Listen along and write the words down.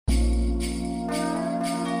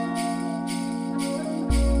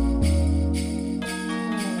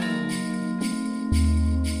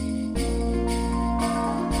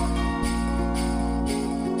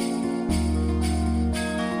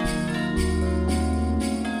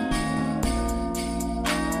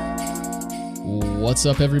What's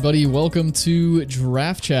up, everybody? Welcome to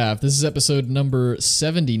Draft Chaff. This is episode number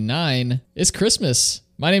 79. It's Christmas.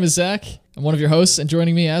 My name is Zach. I'm one of your hosts, and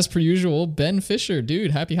joining me, as per usual, Ben Fisher.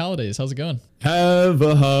 Dude, happy holidays. How's it going? Have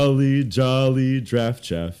a holly jolly Draft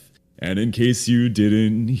Chaff. And in case you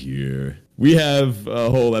didn't hear, we have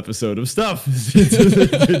a whole episode of stuff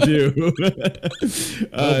to do.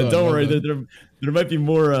 Don't worry, there might be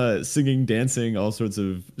more singing, dancing, all sorts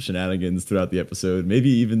of shenanigans throughout the episode. Maybe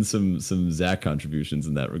even some Zach contributions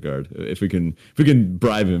in that regard, if we can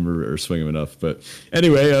bribe him or swing him enough. But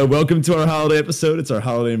anyway, welcome to our holiday episode. It's our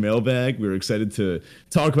holiday mailbag. We're excited to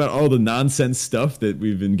talk about all the nonsense stuff that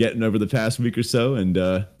we've been getting over the past week or so, and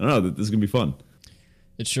I don't know, this is gonna be fun.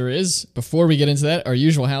 It sure is. Before we get into that, our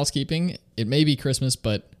usual housekeeping. It may be Christmas,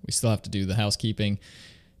 but we still have to do the housekeeping.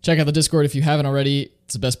 Check out the Discord if you haven't already.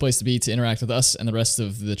 It's the best place to be to interact with us and the rest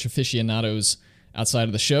of the Chaficionados outside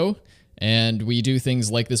of the show. And we do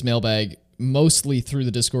things like this mailbag mostly through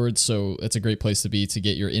the Discord, so it's a great place to be to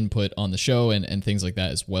get your input on the show and things like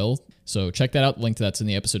that as well. So check that out. The link to that's in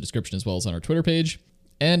the episode description as well as on our Twitter page.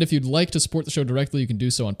 And if you'd like to support the show directly, you can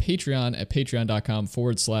do so on Patreon at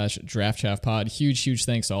patreon.com/draftchaffpod. Huge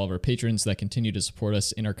thanks to all of our patrons that continue to support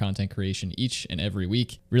us in our content creation each and every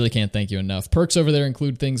week. Really can't thank you enough. Perks over there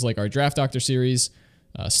include things like our Draft Doctor series,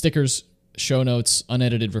 stickers, show notes,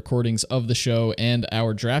 unedited recordings of the show, and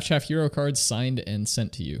our Draft Chaff hero cards signed and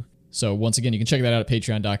sent to you. So once again, you can check that out at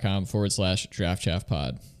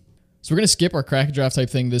patreon.com/draftchaffpod. So we're going to skip our crack draft type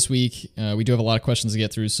thing this week. We do have a lot of questions to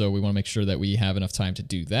get through, so we want to make sure that we have enough time to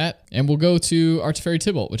do that. And we'll go to our Teferi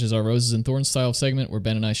Tybalt, which is our Roses and Thorns style segment where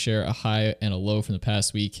Ben and I share a high and a low from the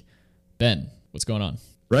past week. Ben, what's going on?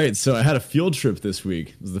 Right, so I had a field trip this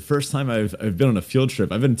week. It was the first time I've been on a field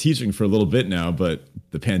trip. I've been teaching for a little bit now, but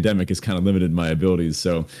the pandemic has kind of limited my abilities.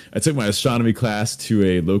 So I took my astronomy class to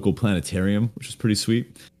a local planetarium, which was pretty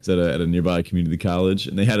sweet. It's at a nearby community college,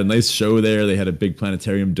 and they had a nice show there. They had a big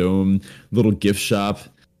planetarium dome, little gift shop,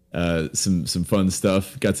 some fun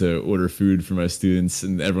stuff. Got to order food for my students,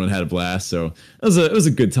 and everyone had a blast. So it was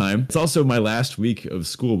a good time. It's also my last week of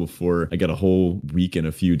school before I get a whole week and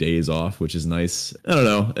a few days off, which is nice. I don't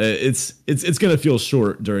know. It's gonna feel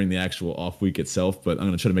short during the actual off week itself, but I'm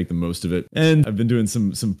gonna try to make the most of it. And I've been doing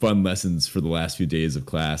some fun lessons for the last few days of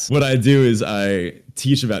class. What I do is I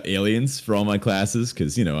teach about aliens for all my classes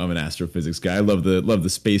because, you know, I'm an astrophysics guy. I love the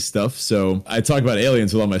space stuff. So I talk about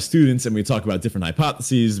aliens with all my students, and we talk about different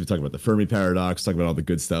hypotheses. We talk about the Fermi paradox, talk about all the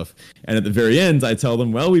good stuff. And at the very end, I tell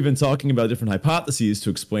them, well, we've been talking about different hypotheses to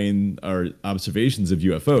explain our observations of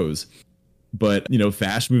UFOs. But, you know,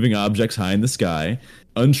 fast-moving objects high in the sky,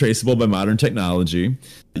 untraceable by modern technology,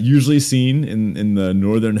 usually seen in the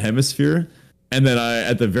northern hemisphere. And then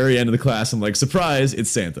at the very end of the class, I'm like, surprise, it's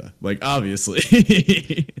Santa. Like, obviously.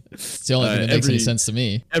 It's the only thing that makes any sense to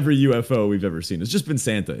me. Every UFO we've ever seen has just been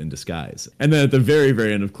Santa in disguise. And then at the very,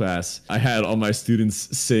 very end of class, I had all my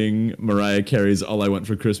students sing Mariah Carey's All I Want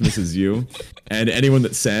for Christmas Is You. And anyone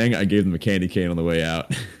that sang, I gave them a candy cane on the way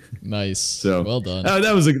out. Nice. So well done.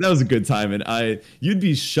 That was a good time. And you'd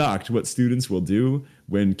be shocked what students will do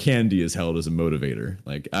when candy is held as a motivator.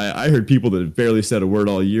 Like I heard people that have barely said a word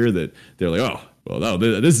all year that they're like, oh, well, no,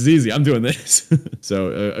 this is easy. I'm doing this.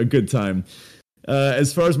 So a good time.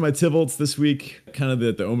 As far as my Tybalts this week, kind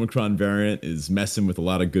of the Omicron variant is messing with a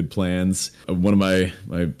lot of good plans. One of my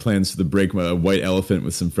plans for the break, my white elephant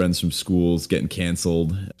with some friends from schools getting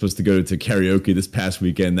canceled. Supposed to go to karaoke this past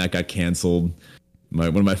weekend. That got canceled.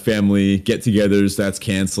 One of my family get-togethers, that's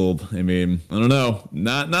canceled. I mean, I don't know.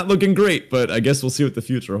 Not looking great, but I guess we'll see what the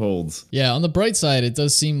future holds. Yeah, on the bright side, it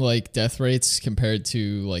does seem like death rates compared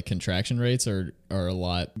to like contraction rates are a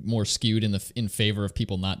lot more skewed in favor of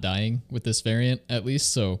people not dying with this variant, at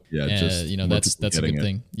least. So yeah, that's a good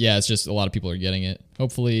thing. Yeah, it's just a lot of people are getting it.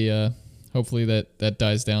 Hopefully that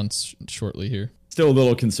dies down shortly here. Still a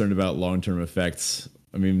little concerned about long-term effects.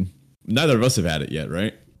 I mean, neither of us have had it yet,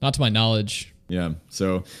 right? Not to my knowledge. Yeah,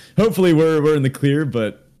 so hopefully we're in the clear,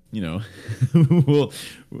 but you know,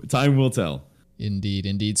 time will tell.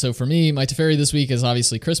 Indeed. So for me, my Teferi this week is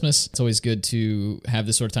obviously Christmas. It's always good to have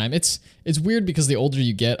this sort of time. It's weird because the older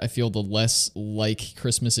you get, I feel the less like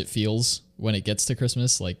Christmas it feels when it gets to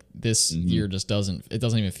Christmas. Like this year just doesn't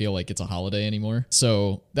even feel like it's a holiday anymore.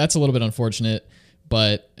 So that's a little bit unfortunate.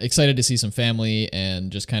 But excited to see some family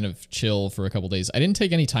and just kind of chill for a couple days. I didn't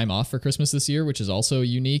take any time off for Christmas this year, which is also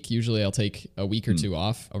unique. Usually I'll take a week or two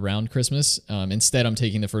off around Christmas. Instead, I'm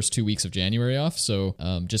taking the first 2 weeks of January off. So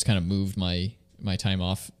just kind of moved my time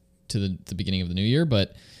off to the beginning of the new year.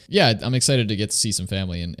 But yeah, I'm excited to get to see some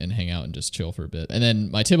family and hang out and just chill for a bit. And then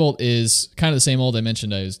my Tybalt is kind of the same old. I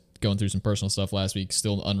mentioned I was going through some personal stuff last week,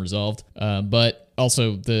 still unresolved. But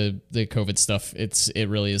also the COVID stuff, it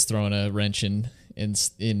really is throwing a wrench in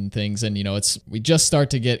things. And, we just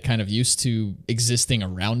start to get kind of used to existing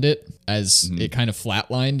around it as it kind of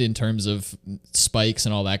flatlined in terms of spikes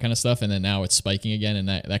and all that kind of stuff. And then now it's spiking again. And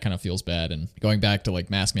that kind of feels bad. And going back to like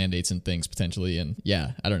mask mandates and things potentially. And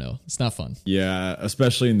yeah, I don't know. It's not fun. Yeah,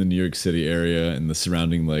 especially in the New York City area and the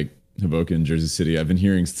surrounding like Hoboken and Jersey City. I've been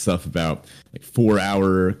hearing stuff about like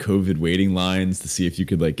 4-hour COVID waiting lines to see if you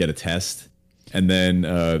could like get a test. And then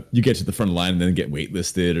you get to the front of the line and then get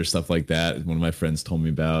waitlisted or stuff like that. One of my friends told me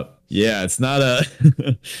about. Yeah, it's not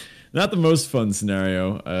not the most fun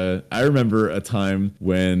scenario. I remember a time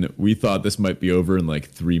when we thought this might be over in like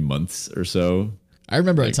 3 months or so. I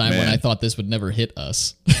remember a time when I thought this would never hit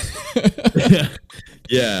us.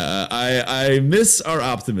 Yeah, I miss our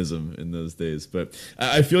optimism in those days, but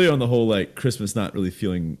I feel you on the whole, like Christmas not really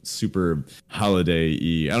feeling super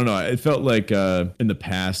holiday-y. I don't know. It felt like in the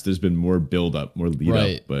past there's been more build up, more lead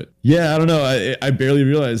up, but yeah, I don't know. I barely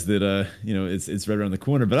realized that it's right around the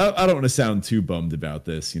corner, but I don't want to sound too bummed about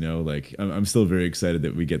this. Like I'm still very excited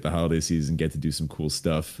that we get the holiday season, get to do some cool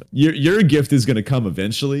stuff. Your gift is going to come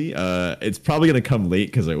eventually. It's probably going to come late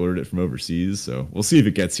because I ordered it from overseas, so we'll see if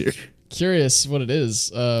it gets here. Curious what it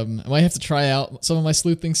is. I might have to try out some of my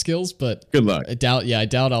sleuthing skills, but good luck. I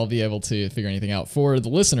doubt I'll be able to figure anything out. For the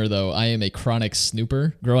listener, though, I am a chronic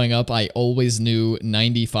snooper. Growing up, I always knew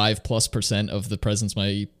 95+% of the presents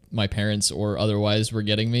my parents or otherwise were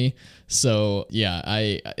getting me. So yeah,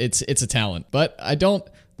 it's a talent, but I don't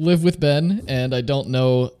live with Ben, and I don't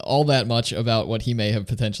know all that much about what he may have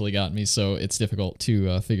potentially gotten me, so it's difficult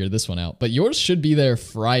to figure this one out. But yours should be there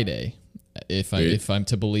Friday. If I'm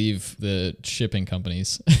to believe the shipping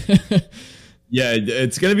companies. Yeah,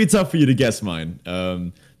 it's going to be tough for you to guess mine.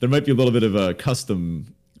 There might be a little bit of a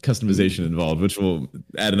customization involved, which will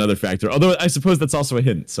add another factor. Although I suppose that's also a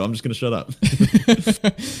hint, so I'm just going to shut up.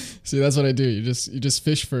 See, that's what I do. You just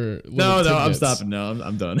fish for No, I'm stopping. No,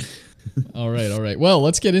 I'm done. All right. Well,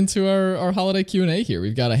 let's get into our holiday Q&A here.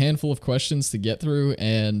 We've got a handful of questions to get through,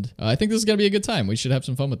 and I think this is going to be a good time. We should have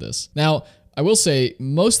some fun with this. Now, I will say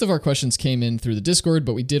most of our questions came in through the Discord,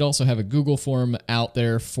 but we did also have a Google form out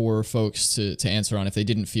there for folks to answer on if they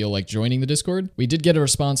didn't feel like joining the Discord. We did get a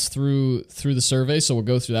response through the survey, so we'll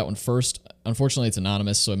go through that one first. Unfortunately, it's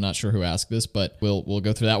anonymous, so I'm not sure who asked this, but we'll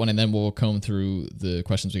go through that one, and then we'll comb through the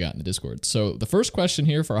questions we got in the Discord. So the first question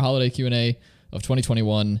here for our holiday Q&A of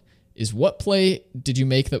 2021 is, what play did you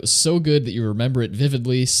make that was so good that you remember it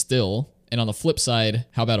vividly still? And on the flip side,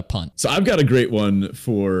 how about a punt? So I've got a great one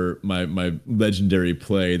for my legendary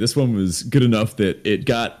play. This one was good enough that it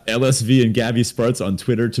got LSV and Gabby Sparts on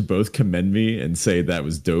Twitter to both commend me and say that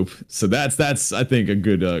was dope. So that's I think a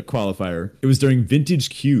good qualifier. It was during Vintage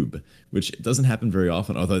Cube, which doesn't happen very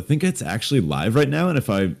often, although I think it's actually live right now. And if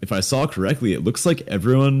I saw correctly, it looks like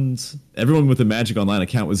everyone with a Magic Online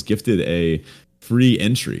account was gifted a free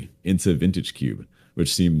entry into Vintage Cube,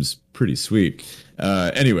 which seems pretty sweet.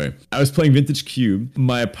 Anyway, I was playing Vintage Cube.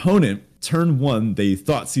 My opponent, turn one, they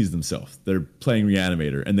thought seized themselves. They're playing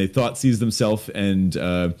Reanimator, and they thought seized themselves, and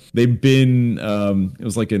they've been, it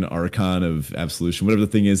was like an Archon of Absolution, whatever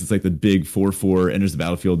the thing is. It's like the big 4/4, enters the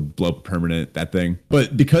battlefield, blow up permanent, that thing.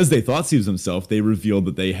 But because they thought seized themselves, they revealed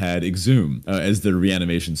that they had Exhume as their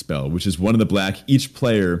reanimation spell, which is 1 in the black. Each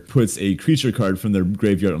player puts a creature card from their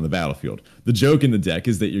graveyard on the battlefield. The joke in the deck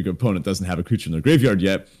is that your opponent doesn't have a creature in their graveyard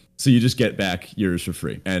yet, so you just get back yours for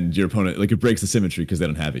free. And your opponent, like, it breaks the symmetry because they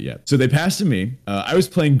don't have it yet. So they passed to me. I was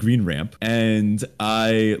playing Green Ramp, and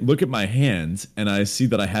I look at my hand, and I see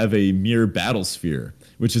that I have a Mirror Battle Sphere,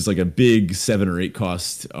 which is like a big 7 or 8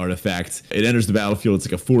 cost artifact. It enters the battlefield.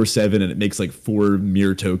 It's like a 4/7, and it makes like 4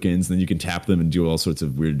 mirror tokens. And then you can tap them and do all sorts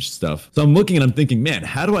of weird stuff. So I'm looking and I'm thinking, man,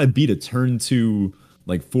 how do I beat a turn 2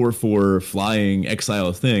 like 4/4 flying exile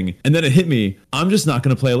a thing? And then it hit me, I'm just not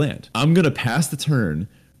going to play a land. I'm going to pass the turn,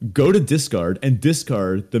 go to discard, and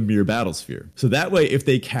discard the Mirror Battlesphere. So that way, if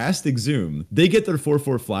they cast Exhume, they get their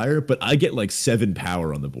 4/4 flyer, but I get like 7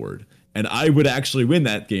 power on the board. And I would actually win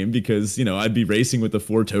that game because, I'd be racing with the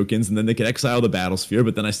 4 tokens, and then they could exile the Battlesphere,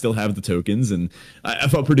 but then I still have the tokens, and I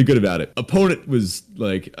felt pretty good about it. Opponent was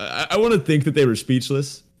like, I want to think that they were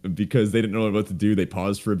speechless, because they didn't know what to do. They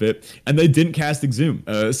paused for a bit, and they didn't cast Exhume.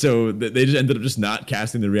 So they just ended up just not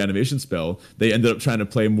casting the reanimation spell. They ended up trying to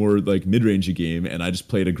play more like mid-rangey game, and I just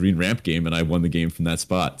played a Green Ramp game, and I won the game from that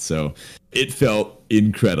spot. So it felt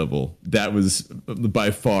incredible. That was by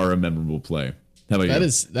far a memorable play. How about you?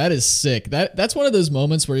 That is sick. That's one of those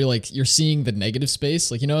moments where you're seeing the negative space.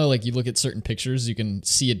 Like, like you look at certain pictures, you can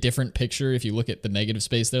see a different picture if you look at the negative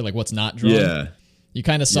space there, like what's not drawn. Yeah. You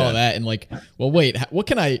kind of saw that and like, well, wait,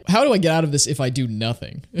 how do I get out of this if I do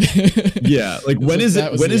nothing? Yeah, like when is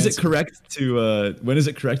it correct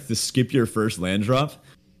to skip your first land drop?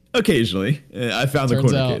 Occasionally. I found the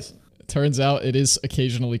corner case. Turns out it is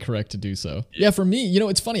occasionally correct to do so. Yeah, for me,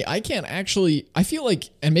 it's funny. I feel like,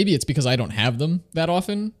 and maybe it's because I don't have them that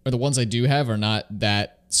often, or the ones I do have are not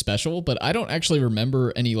that special, but I don't actually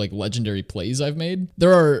remember any like legendary plays I've made.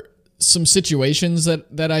 There are some situations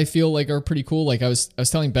that I feel like are pretty cool. Like I was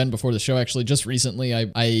telling Ben before the show, actually, just recently,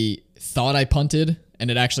 I thought I punted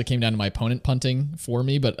and it actually came down to my opponent punting for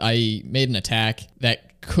me, but I made an attack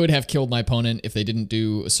that could have killed my opponent if they didn't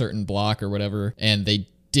do a certain block or whatever, and they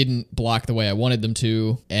didn't block the way I wanted them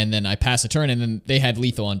to, and then I passed a turn, and then they had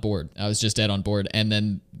lethal on board. I was just dead on board, and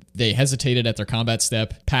then they hesitated at their combat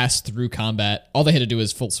step, passed through combat. All they had to do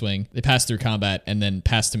was full swing. They passed through combat and then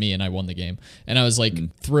passed to me, and I won the game. And I was like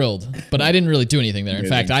thrilled, but I didn't really do anything there. In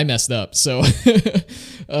fact, I messed up. So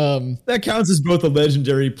that counts as both a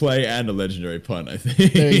legendary play and a legendary punt, I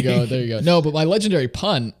think. There you go. No, but my legendary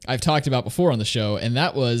punt I've talked about before on the show, and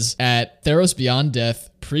that was at Theros Beyond Death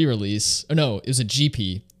pre-release. Oh no, it was a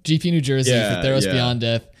GP New Jersey for Theros Beyond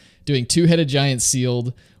Death, doing two-headed giant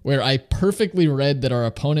sealed, where I perfectly read that our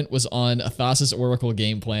opponent was on a Thassa's Oracle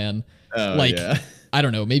game plan. I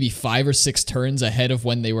don't know, maybe 5 or 6 turns ahead of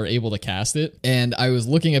when they were able to cast it. And I was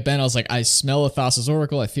looking at Ben, I was like, I smell a Thassa's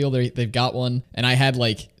Oracle. I feel they've got one. And I had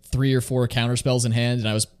like 3 or 4 counterspells in hand, and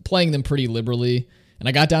I was playing them pretty liberally. And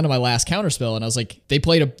I got down to my last counterspell, and I was like, they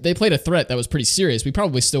played a threat that was pretty serious. We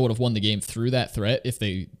probably still would have won the game through that threat if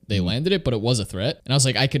they landed it, but it was a threat. And I was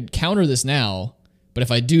like, I could counter this now, but if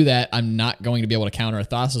I do that, I'm not going to be able to counter a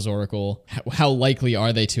Thassa's Oracle. How likely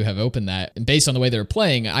are they to have opened that? And based on the way they were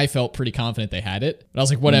playing, I felt pretty confident they had it. But I was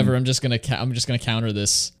like, whatever. I'm just gonna counter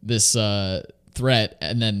this threat.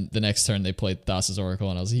 And then the next turn they played Thassa's Oracle,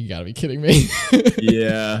 and I was like, you gotta be kidding me.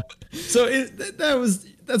 Yeah. So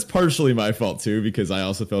that's partially my fault too, because I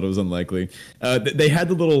also felt it was unlikely. They had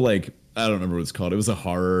the little like, I don't remember what it's called. It was a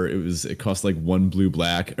horror. It cost like 1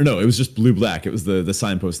 blue-black. Or no, it was just blue-black. It was the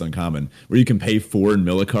signpost uncommon, where you can pay 4 and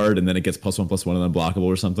mill a card, and then it gets +1/+1 and unblockable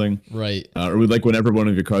or something. Right. Or like whenever one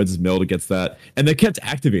of your cards is milled, it gets that. And they kept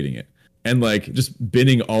activating it and like just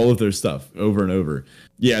binning all of their stuff over and over.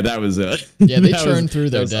 Yeah, that was yeah, they churned through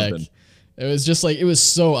their deck. Something. It was just like, it was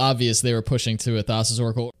so obvious they were pushing to a Thassa's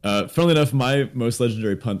Oracle. Funnily enough, my most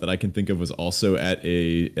legendary punt that I can think of was also at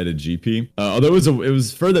a GP. Although it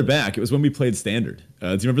was further back. It was when we played Standard. Do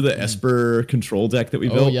you remember the Esper control deck that we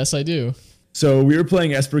built? Oh, yes, I do. So we were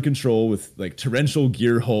playing Esper control with like Torrential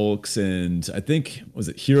Gear Hulks, and I think, was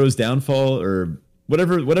it Hero's Downfall or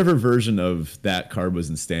whatever version of that card was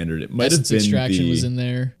in Standard. It might have been Extraction was in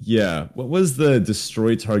there. Yeah. What was the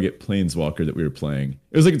destroy target planeswalker that we were playing?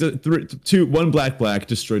 It was like 1 black,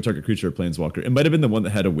 destroy target creature or planeswalker. It might have been the one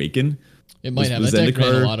that had Awaken. It might have. That deck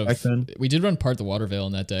ran a lot of. We did run Part the Water Veil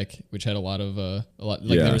in that deck, which had a lot there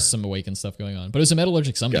was some Awaken stuff going on. But it was a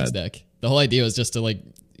Metallurgic Summonings deck. The whole idea was just to like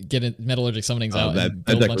get Metallurgic Summonings out. That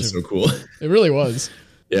deck was so cool. It really was.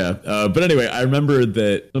 Yeah, but anyway, I remember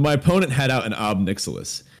that my opponent had out an Ob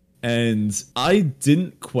Nixilis, and I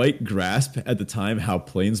didn't quite grasp at the time how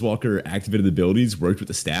Planeswalker activated abilities worked with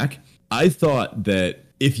the stack. I thought that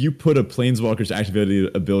if you put a Planeswalker's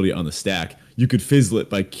activated ability on the stack, you could fizzle it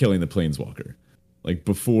by killing the Planeswalker, like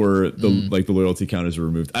before the loyalty counters were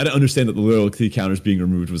removed. I didn't understand that the loyalty counters being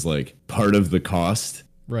removed was like part of the cost.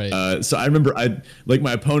 Right. So I remember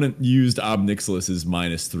my opponent used Ob Nixilis's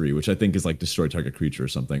 -3, which I think is like destroy target creature or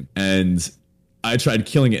something. And I tried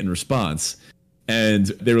killing it in response, and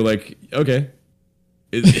they were like, okay.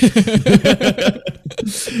 And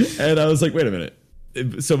I was like, wait a minute.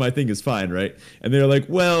 So my thing is fine, right? And they're like,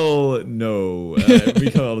 well, no.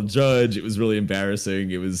 We called a judge. It was really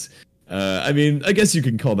embarrassing. It was, I mean, I guess you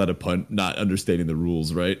can call that a punt, not understanding the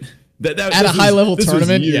rules, right? At a high level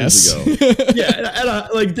tournament, yes. Yeah,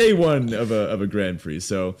 like day 1 of a Grand Prix.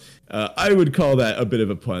 So I would call that a bit of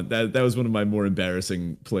a punt. That was one of my more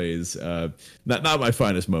embarrassing plays. Not my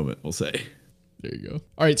finest moment, we'll say. There you go.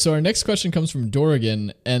 All right, so our next question comes from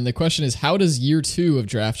Dorrigan, and the question is, how does year 2 of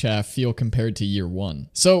Draft Chaff feel compared to year 1?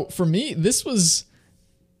 So for me, this is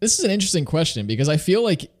an interesting question, because I feel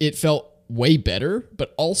like it felt way better,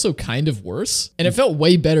 but also kind of worse. And it felt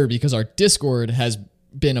way better because our Discord has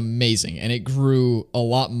been amazing, and it grew a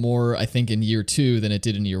lot more, I think, in year 2 than it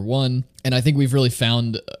did in year 1. And I think we've really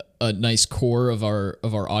found a nice core of our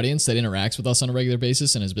audience that interacts with us on a regular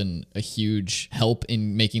basis and has been a huge help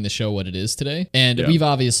in making the show what it is today. And we've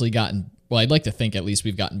obviously gotten, well, I'd like to think at least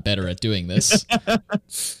we've gotten better at doing this.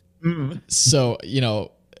 So,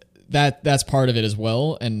 that's part of it as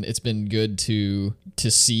well, and it's been good to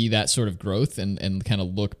see that sort of growth and kind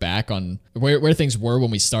of look back on where things were when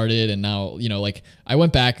we started, and now, you know, like I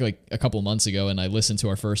went back like a couple months ago and I listened to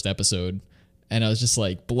our first episode, and I was just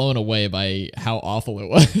like blown away by how awful it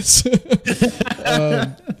was.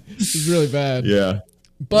 It was really bad. Yeah.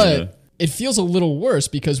 But it feels a little worse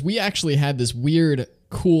because we actually had this weird,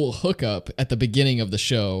 cool hookup at the beginning of the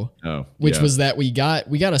show, which was that we got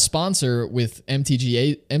a sponsor with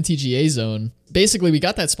MTGA Zone. Basically, we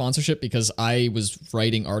got that sponsorship because I was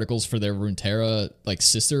writing articles for their Runeterra like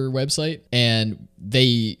sister website, and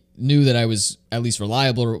they knew that I was at least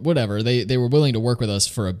reliable or whatever. They were willing to work with us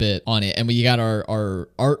for a bit on it, and we got our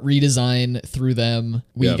art redesign through them.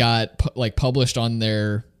 We got published on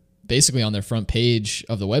their front page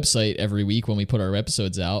of the website every week when we put our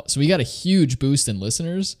episodes out. So we got a huge boost in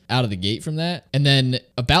listeners out of the gate from that. And then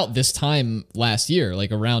about this time last year,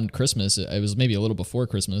 like around Christmas, it was maybe a little before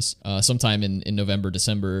Christmas, sometime in November,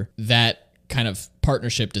 December, that kind of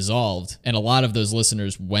partnership dissolved, and a lot of those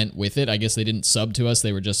listeners went with it. I guess they didn't sub to us.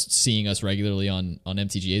 They were just seeing us regularly on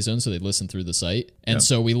MTGA Zone, so they listened through the site. And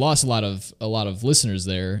so we lost a lot of listeners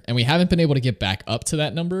there, and we haven't been able to get back up to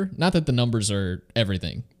that number. Not that the numbers are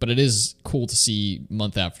everything, but it is cool to see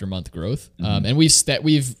month after month growth. And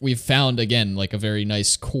we've found, again, like a very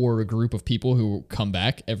nice core group of people who come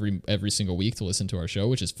back every single week to listen to our show,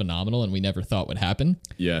 which is phenomenal, and we never thought would happen.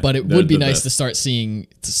 Yeah, but it would be nice to start seeing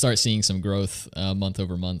some growth month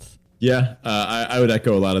over month. Yeah, I would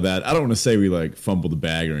echo a lot of that. I don't want to say we like fumbled the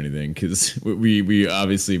bag or anything, because we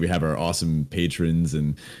obviously we have our awesome patrons,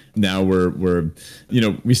 and now we're you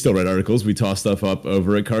know, we still write articles. We toss stuff up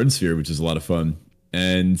over at Cardsphere, which is a lot of fun,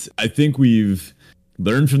 and I think we've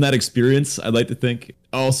learned from that experience, I'd like to think.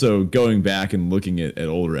 Also, going back and looking at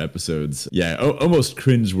older episodes, almost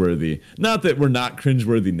cringeworthy. Not that we're not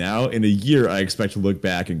cringeworthy now. In a year, I expect to look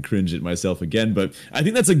back and cringe at myself again, but I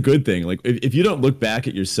think that's a good thing. Like, if you don't look back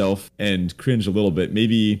at yourself and cringe a little bit,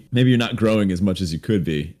 maybe you're not growing as much as you could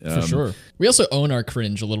be. For sure. We also own our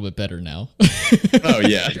cringe a little bit better now. Oh,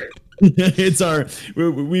 yeah. It's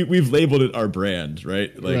we've labeled it our brand,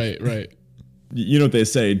 right? Like, right. You know what they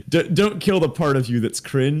say, don't kill the part of you that's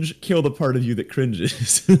cringe, kill the part of you that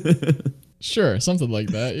cringes. Sure, something like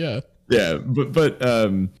that, yeah. Yeah, but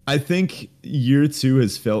I think year 2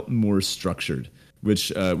 has felt more structured,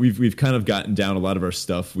 which we've kind of gotten down a lot of our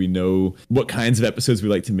stuff. We know what kinds of episodes we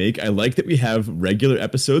like to make. I like that we have regular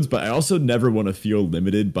episodes, but I also never want to feel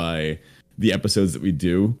limited by the episodes that we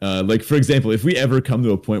do. Like, for example, if we ever come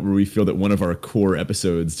to a point where we feel that one of our core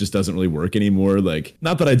episodes just doesn't really work anymore, like,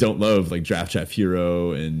 not that I don't love like Draft Chaff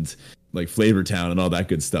Hero and like Flavor Town and all that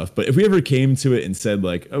good stuff, but if we ever came to it and said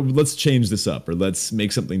like, oh, let's change this up or let's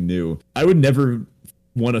make something new, I would never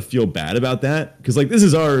want to feel bad about that, because like, this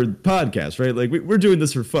is our podcast, right? Like, we're doing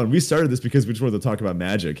this for fun. We started this because we just wanted to talk about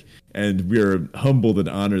Magic, and we're humbled and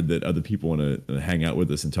honored that other people want to hang out with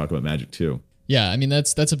us and talk about Magic too. Yeah, I mean,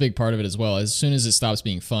 that's a big part of it as well. As soon as it stops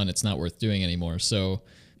being fun, it's not worth doing anymore. So,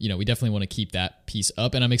 you know, we definitely want to keep that piece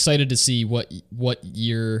up. And I'm excited to see what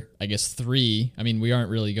year, I guess 3. I mean, we aren't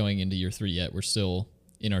really going into year 3 yet. We're still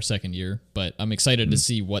in our second year. But I'm excited to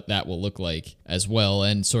see what that will look like as well.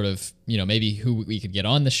 And sort of, you know, maybe who we could get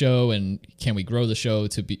on the show, and can we grow the show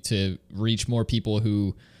to reach more people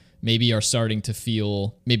who maybe are starting to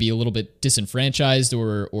feel maybe a little bit disenfranchised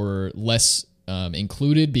or less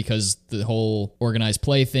included, because the whole organized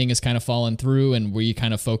play thing has kind of fallen through, and we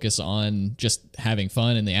kind of focus on just having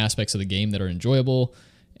fun and the aspects of the game that are enjoyable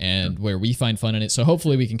and where we find fun in it. So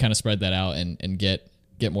hopefully we can kind of spread that out and get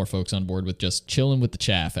more folks on board with just chilling with the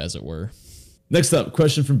chaff, as it were. Next up,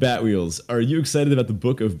 question from Batwheels. Are you excited about the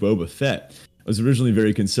Book of Boba Fett? I was originally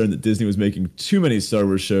very concerned that Disney was making too many Star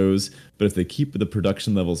Wars shows, but if they keep the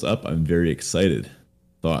production levels up, I'm very excited.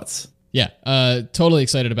 Thoughts? Yeah, totally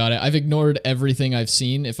excited about it. I've ignored everything I've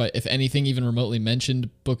seen. If anything even remotely mentioned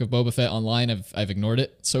Book of Boba Fett online, I've ignored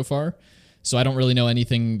it so far. So I don't really know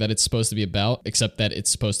anything that it's supposed to be about, except that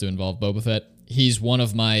it's supposed to involve Boba Fett. He's one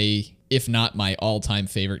of my, if not my all-time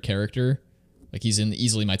favorite character. Like, he's in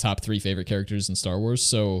easily my top 3 favorite characters in Star Wars.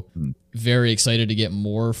 So very excited to get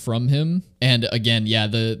more from him. And again, yeah,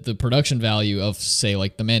 the production value of, say,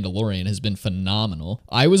 like The Mandalorian has been phenomenal.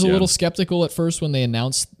 I was a little skeptical at first when they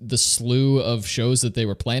announced the slew of shows that they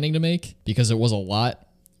were planning to make, because it was a lot.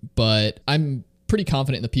 But I'm pretty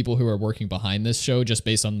confident in the people who are working behind this show, just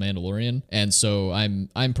based on The Mandalorian. And so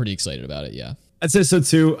I'm pretty excited about it, yeah. I'd say so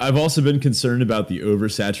too. I've also been concerned about the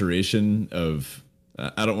oversaturation of,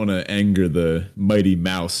 I don't want to anger the mighty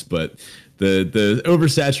mouse, but the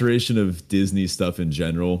oversaturation of Disney stuff in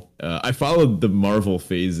general. I followed the Marvel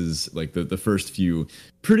phases, like the first few,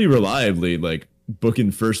 pretty reliably. Like,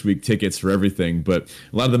 booking first week tickets for everything, but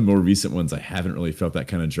a lot of the more recent ones I haven't really felt that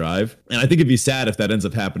kind of drive. And I think it'd be sad if that ends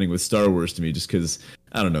up happening with Star Wars to me, just because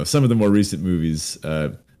I don't know, some of the more recent movies,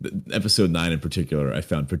 episode 9 in particular, I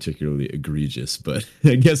found particularly egregious, but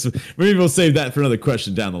I guess maybe we'll save that for another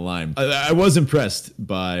question down the line. I was impressed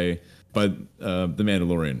by The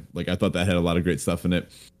Mandalorian. Like, I thought that had a lot of great stuff in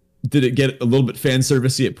it. Did it get a little bit fan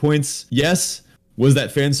servicey at points? Yes. Was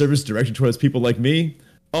that fan service directed towards people like me?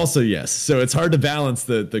 Also, yes. So it's hard to balance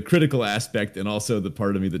the critical aspect and also the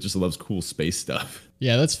part of me that just loves cool space stuff.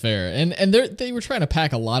 Yeah, that's fair. And they were trying to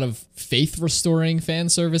pack a lot of faith-restoring fan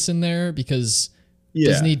service in there because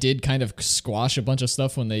Disney did kind of squash a bunch of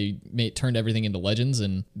stuff when they turned everything into Legends,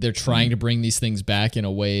 and they're trying to bring these things back in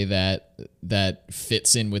a way that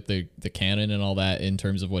fits in with the canon and all that in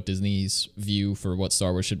terms of what Disney's view for what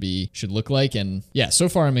Star Wars should look like. And yeah, so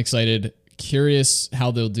far I'm excited. Curious how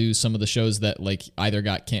they'll do some of the shows that like either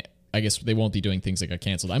got I guess they won't be doing things that got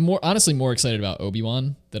canceled. I'm honestly more excited about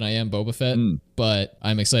Obi-Wan than I am Boba Fett, but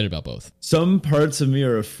I'm excited about both. Some parts of me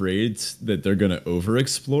are afraid that they're going to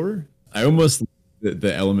over-explore. I almost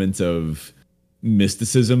the element of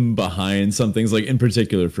mysticism behind some things, like in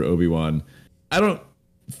particular for Obi-Wan. I don't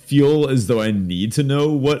feel as though I need to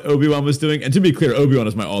know what Obi-Wan was doing. And to be clear, Obi-Wan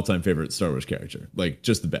is my all-time favorite Star Wars character, like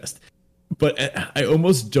just the best. But I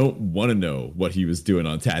almost don't want to know what he was doing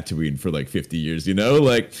on Tatooine for like 50 years, you know?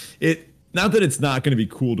 Like, not that it's not going to be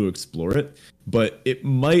cool to explore it, but it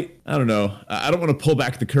might, I don't know. I don't want to pull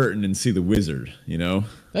back the curtain and see the wizard, you know?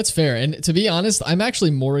 That's fair. And to be honest, I'm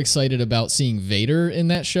actually more excited about seeing Vader in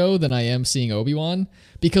that show than I am seeing Obi-Wan,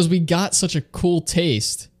 because we got such a cool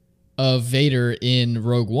taste of Vader in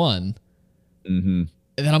Rogue One. Mm-hmm.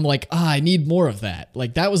 And then I'm like, I need more of that.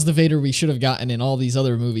 Like, that was the Vader we should have gotten in all these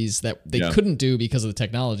other movies that they couldn't do because of the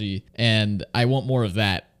technology. And I want more of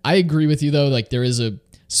that. I agree with you, though. Like, there is a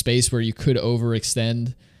space where you could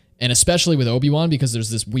overextend. And especially with Obi-Wan, because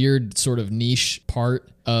there's this weird sort of niche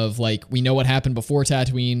part of, like, we know what happened before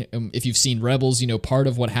Tatooine. If you've seen Rebels, you know part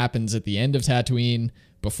of what happens at the end of Tatooine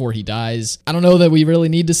before he dies. I don't know that we really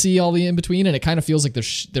need to see all the in-between, and it kind of feels like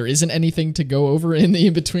there isn't anything to go over in the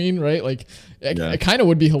in-between, right? Like, it kind of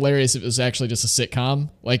would be hilarious if it was actually just a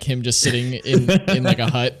sitcom, like him just sitting in like a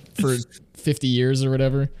hut for 50 years or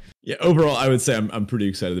whatever. Yeah, overall, I would say I'm pretty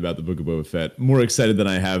excited about the Book of Boba Fett. More excited than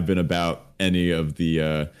I have been about any of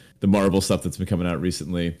the Marvel stuff that's been coming out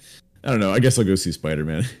recently. I don't know. I guess I'll go see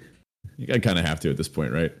Spider-Man. I kind of have to at this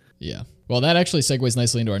point, right? Yeah. Well, that actually segues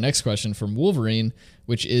nicely into our next question from Wolverine,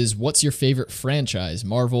 which is, what's your favorite franchise?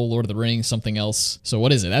 Marvel, Lord of the Rings, something else? So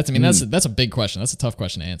what is it? That's a big question. That's a tough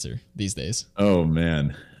question to answer these days. Oh,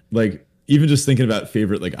 man. Like, even just thinking about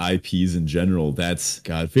favorite like IPs in general,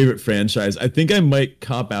 favorite franchise. I think I might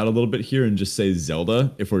cop out a little bit here and just say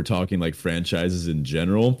Zelda if we're talking like franchises in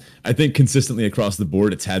general. I think consistently across the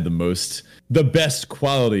board, it's had the best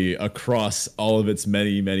quality across all of its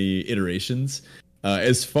many, many iterations.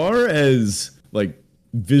 As far as like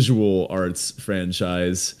visual arts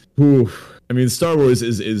franchise, I mean, Star Wars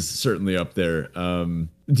is certainly up there.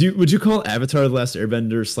 Would you call Avatar: The Last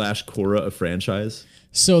Airbender / Korra a franchise?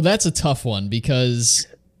 So that's a tough one, because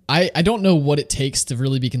I don't know what it takes to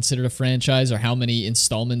really be considered a franchise, or how many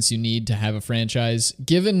installments you need to have a franchise,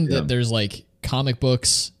 given that there's like comic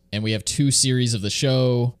books and we have 2 series of the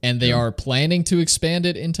show and they are planning to expand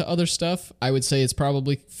it into other stuff. I would say it's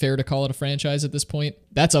probably fair to call it a franchise at this point.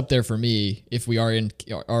 That's up there for me if we are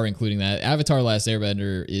including that. Avatar: Last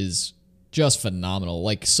Airbender is just phenomenal.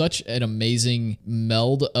 Like, such an amazing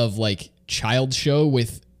meld of like child show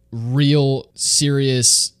with real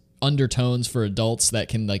serious undertones for adults that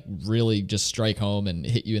can like really just strike home and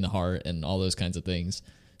hit you in the heart and all those kinds of things.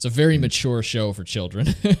 It's a very mature show for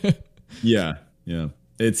children. Yeah.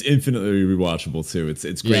 It's infinitely rewatchable too.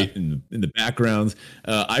 It's great in the background.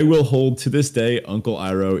 I will hold to this day, Uncle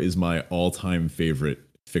Iroh is my all-time favorite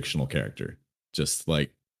fictional character. Just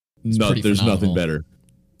like there's phenomenal. Nothing better.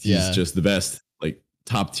 He's just the best. Like,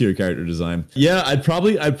 top tier character design. Yeah, I'd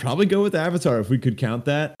probably go with Avatar if we could count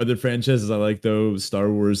that. Other franchises I like though, Star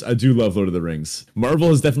Wars. I do love Lord of the Rings. Marvel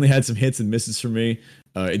has definitely had some hits and misses for me.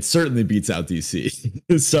 It certainly beats out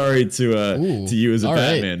DC. Sorry to you as a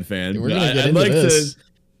Batman fan. We're gonna get into this.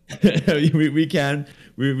 we can.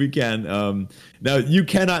 Now, you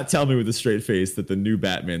cannot tell me with a straight face that the new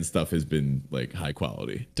Batman stuff has been like high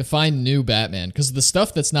quality. Define new Batman, because the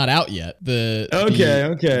stuff that's not out yet, the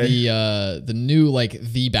new like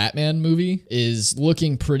the Batman movie is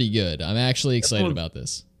looking pretty good. I'm actually excited about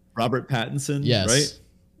this. Robert Pattinson, yes, right?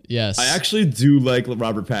 Yes, I actually do like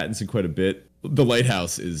Robert Pattinson quite a bit. The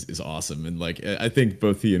Lighthouse is awesome, and like I think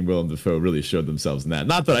both he and Willem Dafoe really showed themselves in that.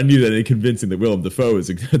 Not that I knew that any convincing that Willem Dafoe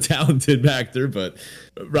is a talented actor, but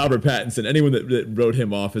Robert Pattinson, anyone that wrote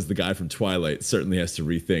him off as the guy from Twilight, certainly has to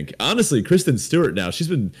rethink. Honestly, Kristen Stewart now she's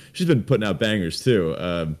been putting out bangers too.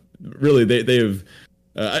 Really, they have.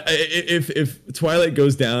 If Twilight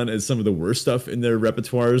goes down as some of the worst stuff in their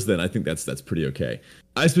repertoires, then I think that's pretty okay.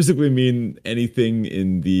 I specifically mean anything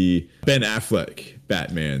in the Ben Affleck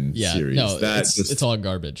Batman series. No, it's all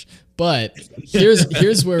garbage. But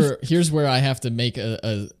here's where I have to make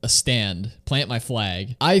a stand, plant my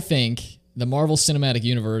flag. I think the Marvel Cinematic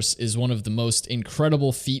Universe is one of the most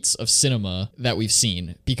incredible feats of cinema that we've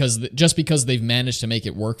seen because they've managed to make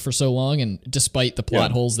it work for so long, and despite the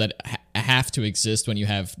plot holes that have to exist when you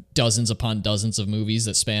have dozens upon dozens of movies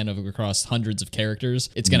that span across hundreds of characters,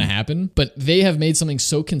 it's going to happen. But they have made something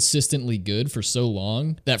so consistently good for so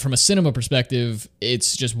long that from a cinema perspective,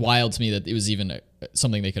 it's just wild to me that it was even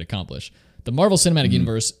something they could accomplish. The Marvel Cinematic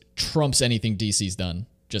Universe trumps anything DC's done,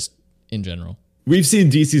 just in general. We've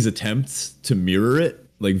seen DC's attempts to mirror it,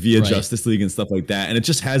 like via Justice League and stuff like that, and it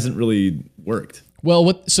just hasn't really worked.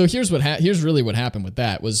 Well, here's really what happened with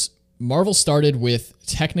that was Marvel started with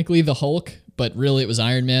technically the Hulk, but really it was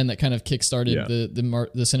Iron Man that kind of kickstarted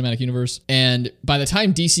the cinematic universe. And by the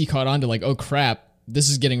time DC caught on to like, oh crap, this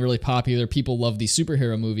is getting really popular, people love these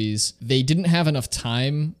superhero movies, they didn't have enough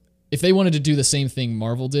time. If they wanted to do the same thing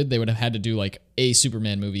Marvel did, they would have had to do like a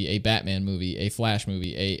Superman movie, a Batman movie, a Flash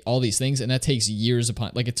movie, all these things. And that takes years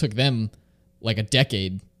upon, like it took them like a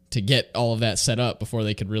decade to get all of that set up before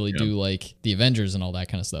they could really do like the Avengers and all that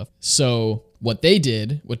kind of stuff. So what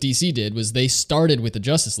DC did was they started with the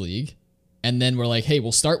Justice League and then we're like, hey,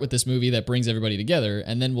 we'll start with this movie that brings everybody together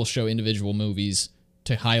and then we'll show individual movies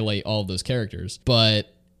to highlight all of those characters.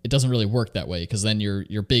 But it doesn't really work that way because then your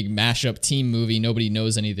big mashup team movie, nobody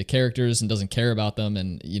knows any of the characters and doesn't care about them,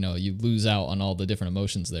 and you lose out on all the different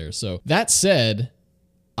emotions there. So that said,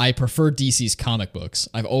 I prefer DC's comic books.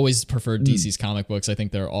 I've always preferred DC's comic books. I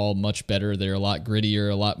think they're all much better. They're a lot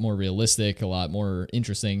grittier, a lot more realistic, a lot more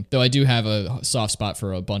interesting. Though I do have a soft spot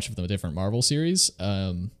for a bunch of the different Marvel series.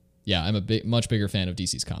 I'm a much bigger fan of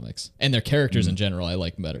DC's comics and their characters in general. I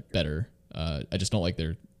like better. I just don't like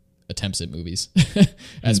their attempts at movies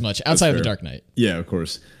as much outside of The Dark Knight. Yeah, of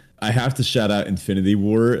course. I have to shout out Infinity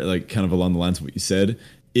War, like kind of along the lines of what you said.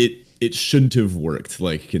 It shouldn't have worked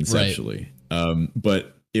like conceptually,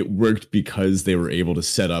 but it worked because they were able to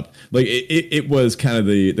set up like it was kind of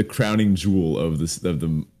the crowning jewel of the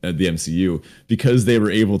MCU because they were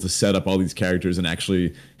able to set up all these characters and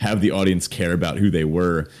actually have the audience care about who they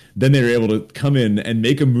were. Then they were able to come in and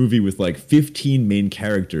make a movie with like 15 main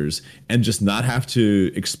characters and just not have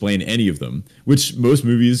to explain any of them, which most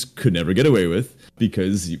movies could never get away with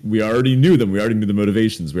because we already knew them. We already knew the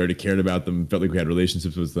motivations. We already cared about them, felt like we had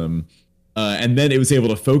relationships with them. And then it was able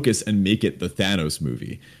to focus and make it the Thanos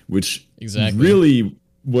movie, which really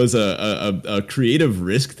was a creative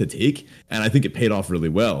risk to take. And I think it paid off really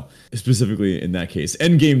well, specifically in that case.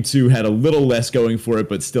 Endgame 2 had a little less going for it,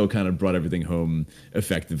 but still kind of brought everything home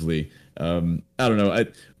effectively. I don't know.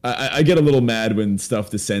 I get a little mad when stuff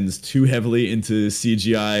descends too heavily into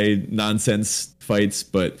CGI nonsense fights.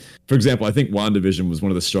 But for example, I think WandaVision was one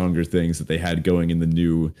of the stronger things that they had going in the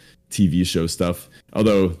new TV show stuff,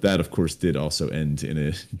 although that of course did also end in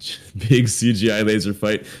a big CGI laser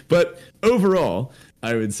fight. But overall,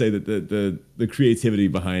 I would say that the creativity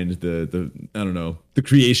behind the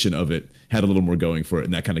creation of it had a little more going for it,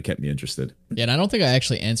 and that kind of kept me interested. Yeah, and I don't think I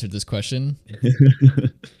actually answered this question.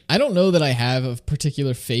 I don't know that I have a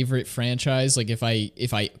particular favorite franchise. Like if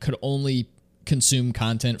I could only consume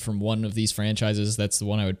content from one of these franchises, that's the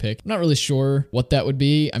one I would pick. I'm not really sure what that would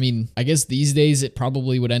be. I mean, I guess these days it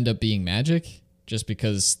probably would end up being Magic, just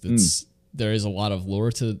because there is a lot of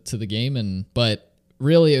lore to the game, but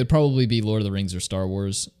really it would probably be Lord of the Rings or Star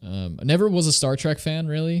Wars. I never was a Star Trek fan,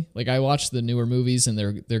 really. Like I watched the newer movies and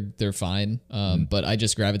they're fine, but I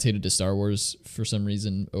just gravitated to Star Wars for some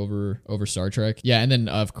reason over Star Trek. Yeah, and then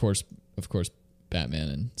of course Batman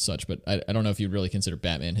and such, but I don't know if you'd really consider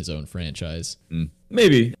Batman his own franchise.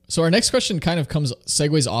 Maybe. So our next question kind of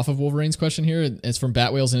segues off of Wolverine's question here. It's from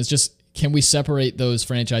Batwhales, and it's just, can we separate those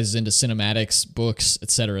franchises into cinematics, books,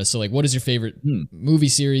 etc.? So like, what is your favorite movie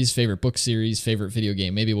series, favorite book series, favorite video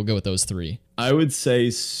game? Maybe we'll go with those three. I would say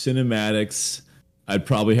cinematics. I'd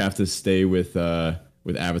probably have to stay with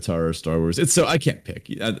Avatar or Star Wars. It's so I can't pick.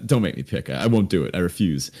 Don't make me pick. I won't do it. I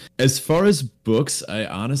refuse. As far as books, I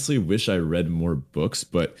honestly wish I read more books,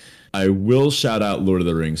 but I will shout out Lord of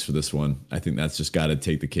the Rings for this one. I think that's just got to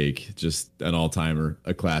take the cake. Just an all-timer,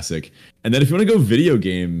 a classic. And then if you want to go video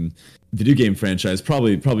game, video game franchise,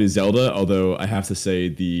 probably Zelda. Although I have to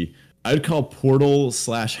say I'd call Portal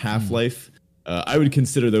 / Half-Life. I would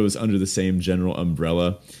consider those under the same general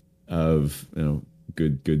umbrella of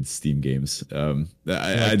good Steam games. I'd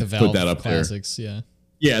put that up classics, there.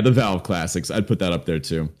 Yeah, the Valve classics. I'd put that up there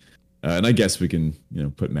too. And I guess we can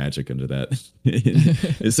put Magic under that.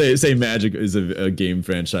 say Magic is a game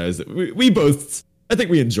franchise that we both, I think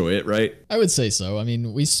we enjoy it, right? I would say so. I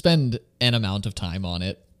mean, we spend an amount of time on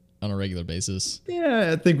it on a regular basis.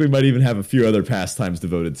 Yeah, I think we might even have a few other pastimes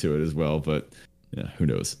devoted to it as well, but yeah, who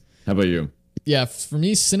knows? How about you? Yeah, for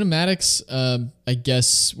me, cinematics, I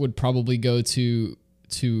guess would probably go to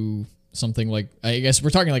something like, I guess we're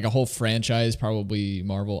talking like a whole franchise, probably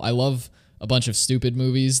Marvel. I love a bunch of stupid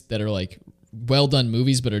movies that are like well done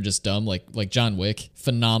movies, but are just dumb, like John Wick.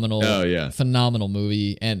 Phenomenal. Oh yeah, phenomenal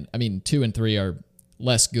movie. And I mean, 2 and 3 are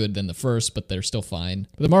less good than the first, but they're still fine.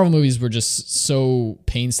 But the Marvel movies were just so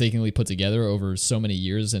painstakingly put together over so many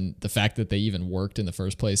years, and the fact that they even worked in the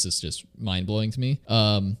first place is just mind blowing to me.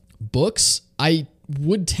 Books, I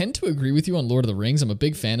would tend to agree with you on Lord of the Rings. I'm a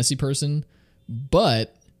big fantasy person,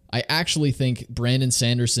 but I actually think Brandon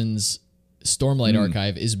Sanderson's Stormlight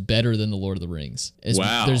Archive is better than the Lord of the Rings.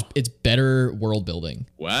 It's better world building.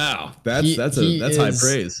 Wow, that's high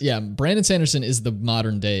praise. Yeah, Brandon Sanderson is the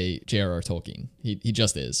modern day J.R.R. Tolkien. He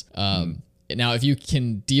just is. Now, if you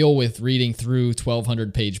can deal with reading through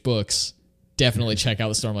 1,200 page books, definitely check out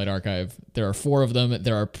the Stormlight Archive. There are 4 of them.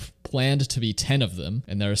 There are planned to be 10 of them,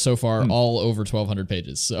 and they're so far all over 1,200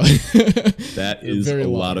 pages. So that is a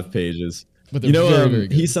lot of pages. But they're very, very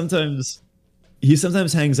good. He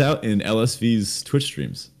sometimes hangs out in LSV's Twitch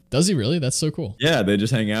streams. Does he really? That's so cool. Yeah, they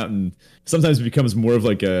just hang out, and sometimes it becomes more of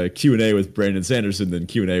like a Q&A with Brandon Sanderson than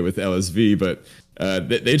Q&A with LSV, but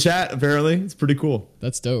they chat, apparently. It's pretty cool.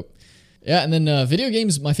 That's dope. Yeah, and then video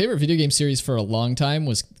games, my favorite video game series for a long time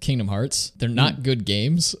was Kingdom Hearts. They're not good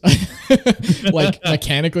games. Like,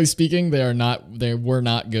 mechanically speaking, they were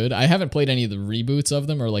not good. I haven't played any of the reboots of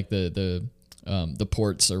them or like the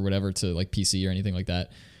ports or whatever to like PC or anything like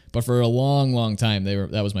that. But for a long, long time,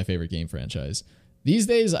 that was my favorite game franchise. These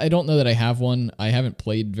days, I don't know that I have one. I haven't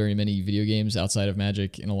played very many video games outside of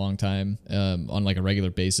Magic in a long time on like a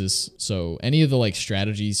regular basis. So any of the like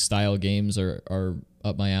strategy style games are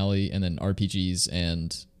up my alley, and then RPGs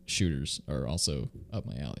and shooters are also up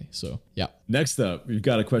my alley. So yeah. Next up, we've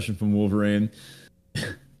got a question from Wolverine.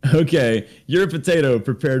 Okay, you're a potato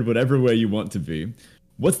prepared whatever way you want to be.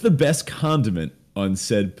 What's the best condiment on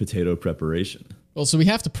said potato preparation? Well, so we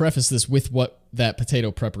have to preface this with what that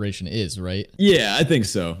potato preparation is, right? Yeah, I think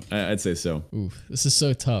so. I'd say so. Ooh, this is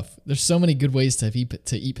so tough. There's so many good ways to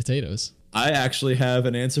eat potatoes. I actually have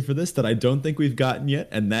an answer for this that I don't think we've gotten yet,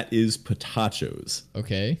 and that is potachos.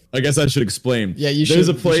 Okay. I guess I should explain. Yeah, you should. There's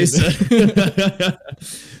a place.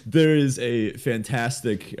 There is a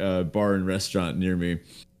fantastic bar and restaurant near me.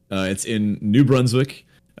 It's in New Brunswick,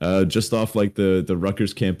 just off like the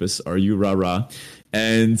Rutgers campus. Are you rah-rah?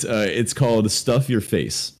 And it's called Stuff Your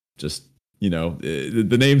Face. Just,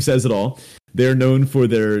 the name says it all. They're known for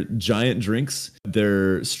their giant drinks,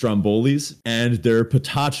 their strombolis, and their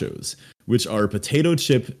potachos, which are potato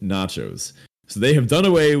chip nachos. So they have done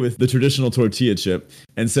away with the traditional tortilla chip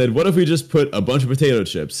and said, what if we just put a bunch of potato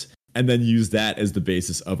chips and then use that as the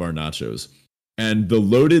basis of our nachos? And the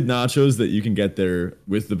loaded nachos that you can get there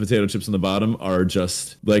with the potato chips on the bottom are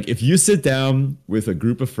just like, if you sit down with a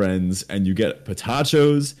group of friends and you get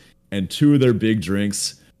potachos and 2 of their big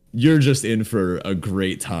drinks, you're just in for a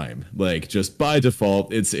great time. Like, just by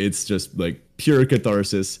default, it's just like pure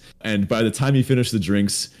catharsis. And by the time you finish the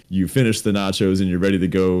drinks, you finish the nachos and you're ready to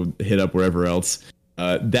go hit up wherever else.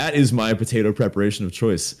 That is my potato preparation of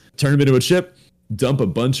choice. Turn them into a chip, dump a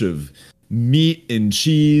bunch of meat and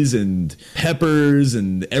cheese and peppers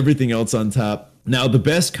and everything else on top. Now, the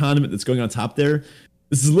best condiment that's going on top there,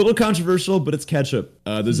 this is a little controversial, but it's ketchup.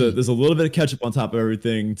 There's a little bit of ketchup on top of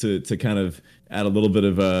everything to kind of add a little bit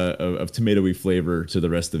of tomatoey flavor to the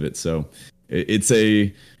rest of it. So it's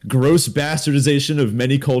a gross bastardization of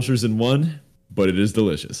many cultures in one, but it is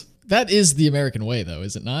delicious. That is the American way, though,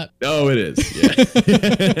 is it not? Oh, it is.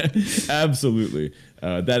 Yeah, absolutely.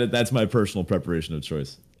 That's my personal preparation of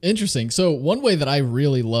choice. Interesting. So one way that I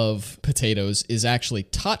really love potatoes is actually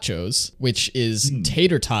tachos, which is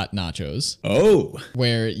tater tot nachos. Oh.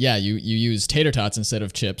 Where, yeah, you use tater tots instead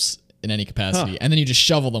of chips. in any capacity, and then you just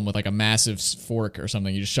shovel them with like a massive fork or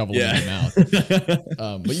something. You just shovel them in your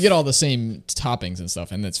mouth. But you get all the same toppings and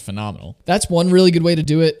stuff, and it's phenomenal. That's one really good way to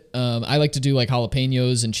do it. I like to do like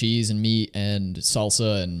jalapenos and cheese and meat and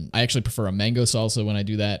salsa, and I actually prefer a mango salsa when I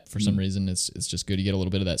do that. For some reason, it's just good. You get a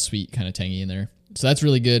little bit of that sweet kind of tangy in there. So that's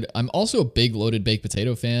really good. I'm also a big loaded baked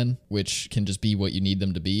potato fan, which can just be what you need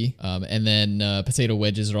them to be. And then potato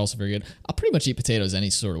wedges are also very good. I'll pretty much eat potatoes any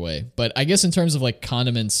sort of way. But I guess in terms of like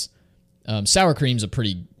condiments, sour cream's a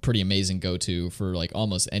pretty amazing go-to for like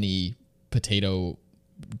almost any potato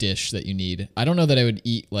dish that you need. I don't know that I would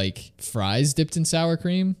eat like fries dipped in sour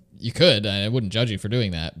cream. You could. I wouldn't judge you for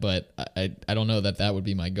doing that, but I don't know that would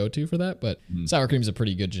be my go-to for that. But sour cream's a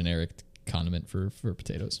pretty good generic condiment for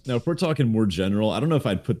potatoes. Now, if we're talking more general, I don't know if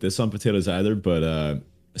I'd put this on potatoes either, but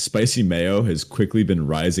spicy mayo has quickly been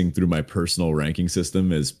rising through my personal ranking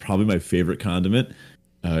system as probably my favorite condiment.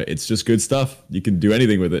 It's just good stuff. You can do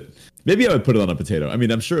anything with it. Maybe I would put it on a potato. I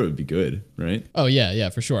mean, I'm sure it would be good, right? Oh yeah,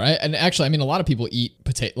 for sure. And actually, I mean, a lot of people eat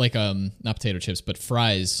not potato chips, but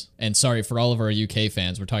fries. And sorry for all of our UK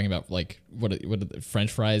fans, we're talking about like what are the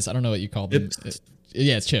French fries? I don't know what you call them.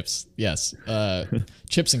 Yeah, it's chips. Yes,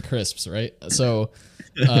 chips and crisps, right? So,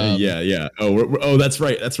 yeah. Oh, that's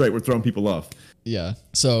right. We're throwing people off. Yeah.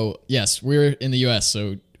 So yes, we're in the US.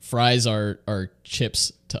 So fries are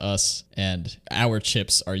chips to us, and our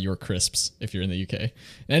chips are your crisps if you're in the UK.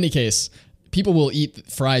 In any case, people will eat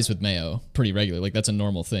fries with mayo pretty regularly. Like that's a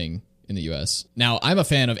normal thing in the US. Now, I'm a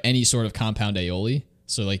fan of any sort of compound aioli.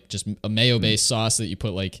 So like just a mayo-based sauce that you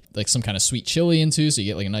put like some kind of sweet chili into, so you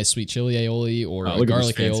get like a nice sweet chili aioli or a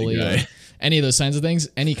garlic aioli, or any of those kinds of things.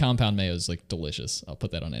 Any compound mayo is like delicious. I'll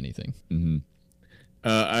put that on anything. Mm-hmm.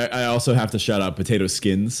 I also have to shout out potato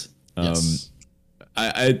skins. Yes.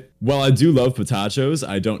 While I do love potatoes,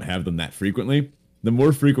 I don't have them that frequently. The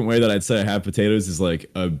more frequent way that I'd say I have potatoes is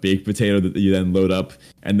like a baked potato that you then load up,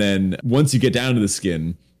 and then once you get down to the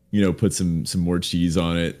skin, put some more cheese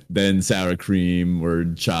on it, then sour cream or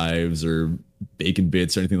chives or bacon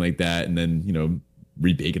bits or anything like that, and then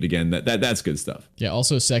rebake it again. That's good stuff. Yeah.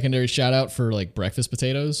 Also, secondary shout out for like breakfast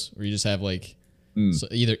potatoes, where you just have like so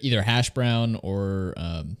either hash brown or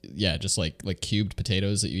just like cubed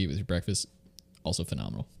potatoes that you eat with your breakfast. Also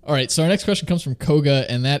phenomenal. All right, so our next question comes from Koga,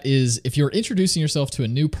 and that is, if you're introducing yourself to a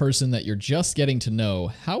new person that you're just getting to know,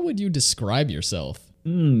 how would you describe yourself?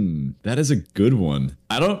 That is a good one.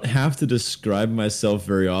 I don't have to describe myself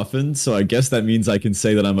very often, so I guess that means I can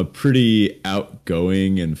say that I'm a pretty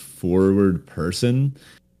outgoing and forward person.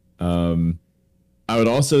 I would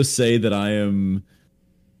also say that I am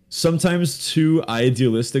sometimes too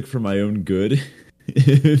idealistic for my own good.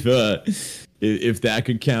 If that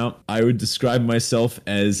could count, I would describe myself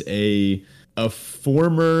as a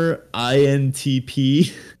former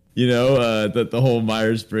INTP. The whole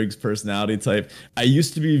Myers-Briggs personality type. I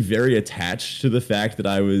used to be very attached to the fact that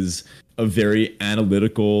I was a very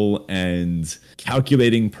analytical and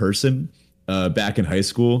calculating person back in high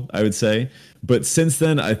school, I would say. But since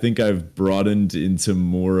then, I think I've broadened into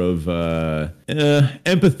more of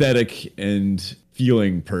empathetic and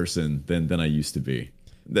feeling person than I used to be.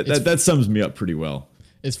 That sums me up pretty well.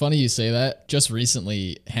 It's funny you say that. Just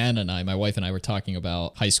recently, Hannah and I, my wife and I, were talking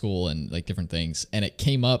about high school and like different things, and it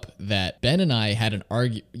came up that Ben and I had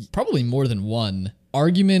probably more than one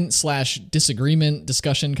argument/disagreement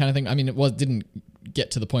discussion kind of thing. I mean, didn't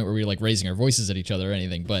get to the point where we were like raising our voices at each other or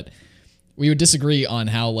anything, but we would disagree on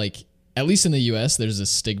how, like, at least in the US, there's a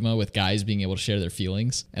stigma with guys being able to share their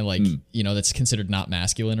feelings, and like, that's considered not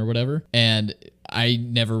masculine or whatever. And I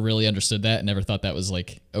never really understood that and never thought that was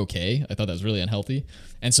like okay. I thought that was really unhealthy.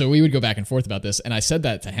 And so we would go back and forth about this, and I said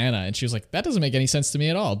that to Hannah, and she was like, that doesn't make any sense to me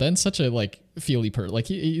at all. Ben's such a like feely like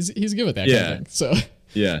he's good with that kind of thing. So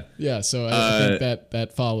yeah, so I think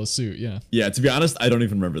that follows suit. Yeah, to be honest, I don't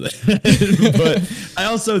even remember that. But I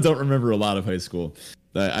also don't remember a lot of high school.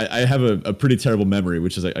 I have a pretty terrible memory,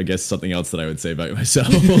 which is, I guess, something else that I would say about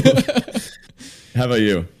myself. How about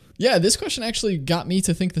you? Yeah, this question actually got me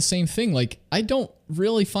to think the same thing. Like, I don't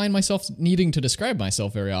really find myself needing to describe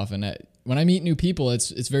myself very often. When I meet new people,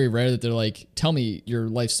 it's very rare that they're like, tell me your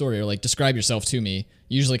life story, or like, describe yourself to me.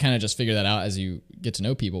 You usually kind of just figure that out as you get to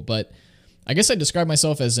know people. But I guess I describe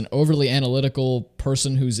myself as an overly analytical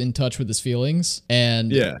person who's in touch with his feelings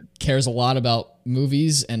and cares a lot about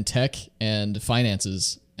movies and tech and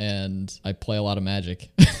finances. And I play a lot of Magic.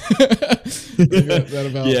 that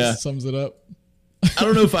about sums it up. I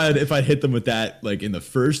don't know if I'd hit them with that like in the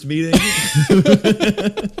first meeting.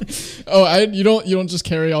 You don't just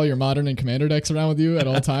carry all your Modern and Commander decks around with you at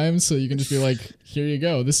all times, so you can just be like, here you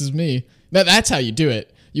go, this is me. That's how you do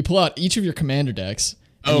it. You pull out each of your Commander decks,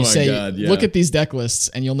 And Oh you my say, God, yeah. look at these deck lists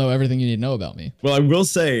and you'll know everything you need to know about me. Well, I will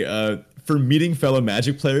say, for meeting fellow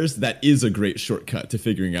Magic players, that is a great shortcut to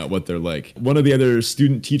figuring out what they're like. One of the other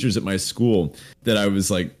student teachers at my school that I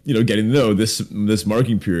was like, getting to know this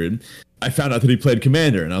marking period, I found out that he played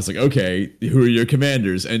Commander, and I was like, okay, who are your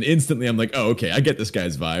commanders? And instantly I'm like, oh, okay, I get this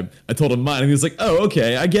guy's vibe. I told him mine, and he was like, oh,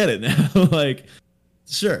 okay, I get it now. Like,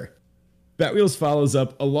 sure. Batwheels follows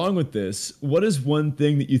up, along with this, what is one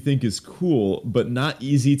thing that you think is cool, but not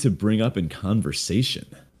easy to bring up in conversation?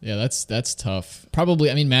 Yeah, that's tough. Probably,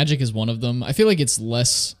 I mean, Magic is one of them. I feel like it's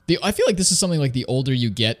less... I feel like this is something like the older you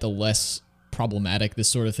get, the less problematic this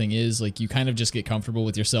sort of thing is. Like, you kind of just get comfortable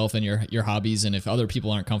with yourself and your hobbies, and if other people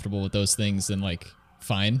aren't comfortable with those things, then, like,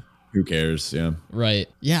 fine. Who cares? Yeah. Right.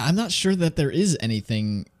 Yeah, I'm not sure that there is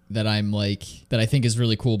anything that I'm like that I think is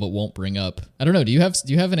really cool but won't bring up. I don't know. Do you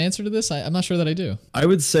have an answer to this? I'm not sure that I do. I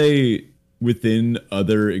would say within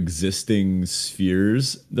other existing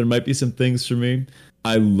spheres, there might be some things for me.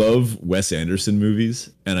 I love Wes Anderson movies,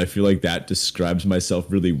 and I feel like that describes myself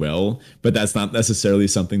really well, but that's not necessarily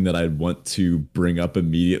something that I'd want to bring up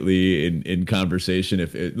immediately in conversation.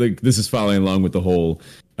 If it, like, this is following along with the whole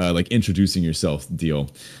like introducing yourself deal.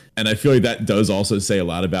 And I feel like that does also say a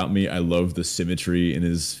lot about me. I love the symmetry in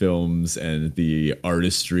his films and the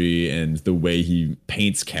artistry and the way he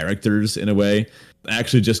paints characters in a way. I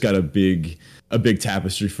actually just got a big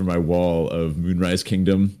tapestry for my wall of Moonrise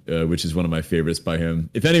Kingdom, which is one of my favorites by him.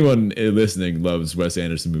 If anyone listening loves Wes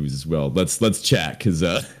Anderson movies as well, let's chat, because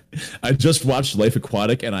I just watched Life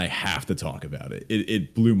Aquatic and I have to talk about it.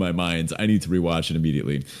 It blew my mind. I need to rewatch it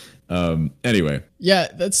immediately. Anyway. Yeah,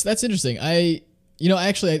 that's interesting.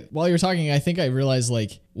 Actually, while you're talking, I think I realized,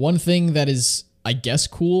 like, one thing that is, I guess,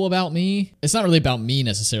 cool about me. It's not really about me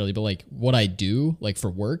necessarily, but like what I do, like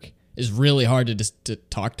for work, is really hard to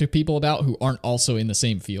talk to people about who aren't also in the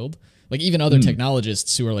same field. Like, even other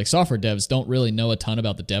technologists who are like software devs don't really know a ton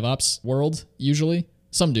about the DevOps world usually.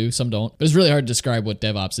 Some do, some don't. But it's really hard to describe what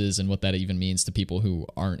DevOps is and what that even means to people who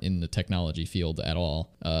aren't in the technology field at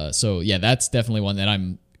all. So yeah, that's definitely one that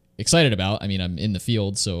I'm excited about. I mean, I'm in the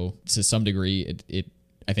field, so to some degree,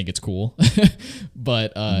 I think it's cool,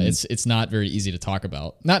 but it's not very easy to talk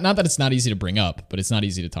about. Not that it's not easy to bring up, but it's not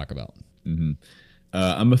easy to talk about. Mm-hmm.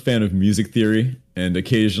 I'm a fan of music theory, and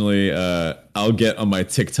occasionally I'll get on my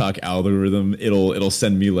TikTok algorithm. It'll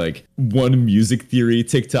send me like one music theory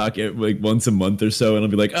TikTok like once a month or so, and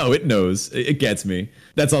I'll be like, oh, it knows, it gets me.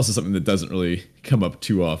 That's also something that doesn't really come up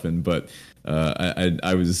too often, but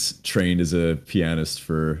I was trained as a pianist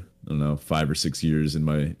for, I don't know, 5 or 6 years in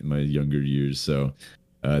my younger years, so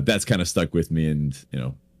that's kind of stuck with me, and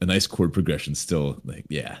a nice chord progression still, like,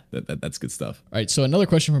 yeah, that's good stuff. All right, so another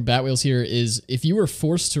question from Batwheels here is, if you were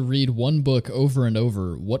forced to read one book over and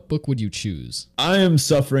over, what book would you choose? I am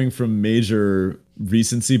suffering from major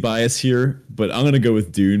recency bias here, but I'm going to go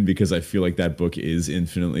with Dune because I feel like that book is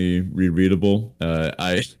infinitely rereadable.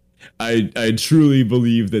 I truly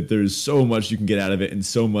believe that there's so much you can get out of it and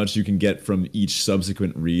so much you can get from each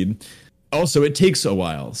subsequent read. Also, it takes a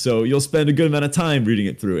while, so you'll spend a good amount of time reading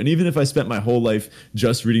it through. And even if I spent my whole life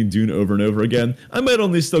just reading Dune over and over again, I might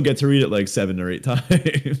only still get to read it like 7 or 8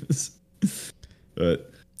 times.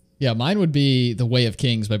 But yeah, mine would be The Way of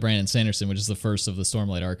Kings by Brandon Sanderson, which is the first of the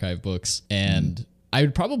Stormlight Archive books. And I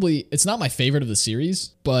would probably, it's not my favorite of the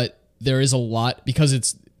series, but there is a lot, because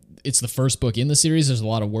it's the first book in the series, there's a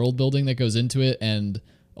lot of world building that goes into it, and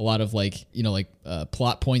a lot of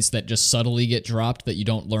plot points that just subtly get dropped that you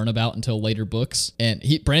don't learn about until later books. And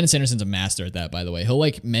Brandon Sanderson's a master at that, by the way. He'll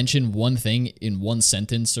like mention one thing in one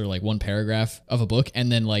sentence or like one paragraph of a book, and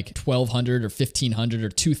then like 1,200 or 1,500 or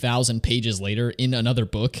 2,000 pages later in another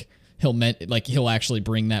book, he'll actually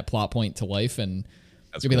bring that plot point to life, and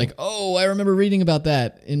you'll be like, oh, I remember reading about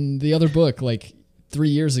that in the other book like 3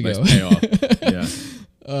 years ago. Nice payoff.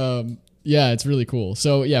 Yeah. Yeah, it's really cool.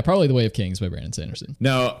 So yeah, probably The Way of Kings by Brandon Sanderson.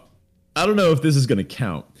 Now, I don't know if this is going to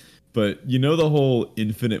count, but you know the whole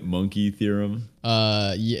infinite monkey theorem?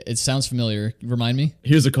 Yeah, it sounds familiar. Remind me.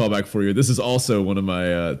 Here's a callback for you. This is also one of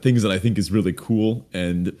my things that I think is really cool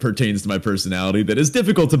and pertains to my personality that is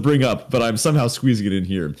difficult to bring up, but I'm somehow squeezing it in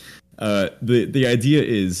here. The idea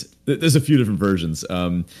is that there's a few different versions.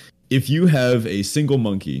 If you have a single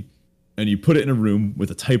monkey and you put it in a room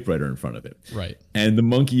with a typewriter in front of it. Right. And the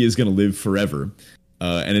monkey is going to live forever.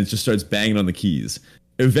 And it just starts banging on the keys.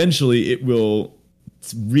 Eventually, it will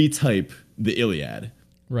retype the Iliad.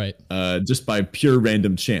 Right. Just by pure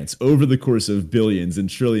random chance. Over the course of billions and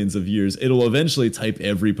trillions of years, it'll eventually type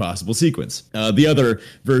every possible sequence. The other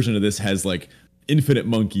version of this has like infinite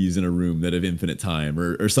monkeys in a room that have infinite time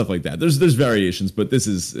or stuff like that. There's variations, but this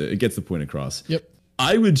is, it gets the point across. Yep.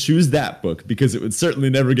 I would choose that book because it would certainly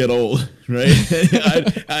never get old, right?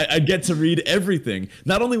 I'd get to read everything.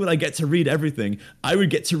 Not only would I get to read everything, I would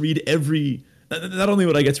get to read every. Not only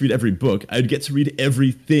would I get to read every book, I'd get to read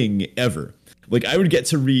everything ever. Like I would get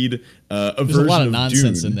to read a There's version a lot of of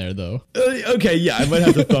nonsense Dune. in there, though. Okay, yeah, I might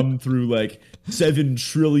have to thumb through like 7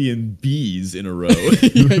 trillion B's in a row.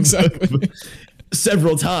 Yeah, exactly.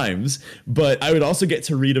 Several times, but I would also get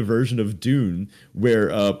to read a version of Dune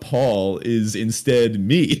where Paul is instead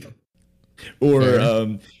me, or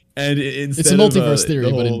and instead It's a multiverse of, theory,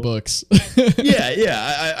 whole, but in books.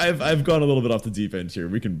 yeah. I've gone a little bit off the deep end here.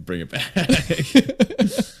 We can bring it back.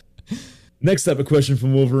 Next up, a question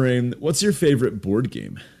from Wolverine. What's your favorite board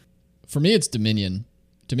game? For me, it's Dominion.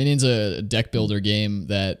 Dominion's a deck builder game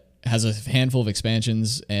that has a handful of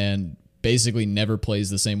expansions and basically never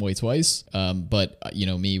plays the same way twice. But you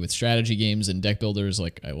know me with strategy games and deck builders,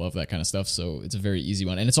 like I love that kind of stuff. So it's a very easy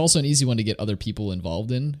one. And it's also an easy one to get other people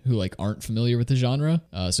involved in who like aren't familiar with the genre.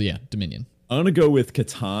 So yeah, Dominion. I'm going to go with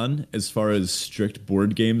Catan as far as strict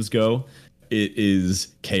board games go. It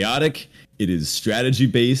is chaotic. It is strategy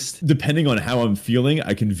based. Depending on how I'm feeling,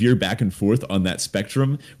 I can veer back and forth on that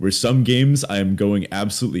spectrum where some games I am going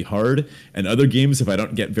absolutely hard, and other games, if I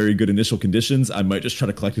don't get very good initial conditions, I might just try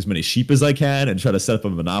to collect as many sheep as I can and try to set up a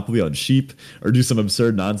monopoly on sheep or do some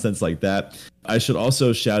absurd nonsense like that. I should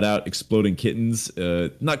also shout out Exploding Kittens.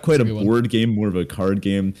 Not quite a board game, more of a card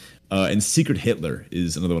game. And Secret Hitler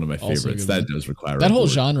is another one of my favorites. That does require that whole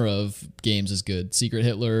genre of games is good. Secret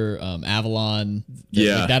Hitler, Avalon.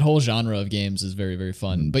 Like that whole genre of games is very, very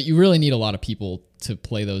fun. But you really need a lot of people to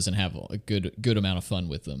play those and have a good amount of fun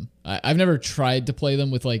with them. I've never tried to play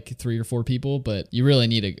them with like 3 or 4 people, but you really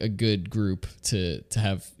need a good group to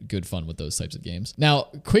have good fun with those types of games. Now,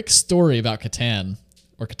 quick story about Catan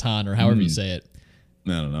or however you say it.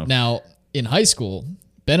 I don't know. Now, in high school,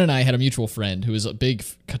 Ben and I had a mutual friend who was a big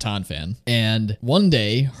Catan fan. And one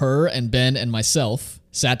day, her and Ben and myself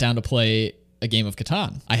sat down to play a game of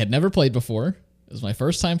Catan. I had never played before. It was my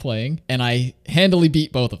first time playing, and I handily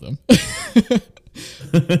beat both of them.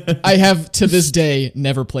 I have, to this day,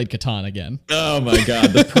 never played Catan again. Oh my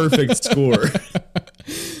God, the perfect score.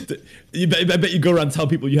 I bet you go around and tell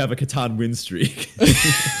people you have a Catan win streak.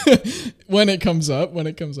 When it comes up.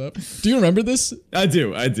 Do you remember this? I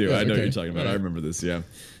do. I know okay. what you're talking about. Right. I remember this, yeah.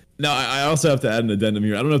 Now, I also have to add an addendum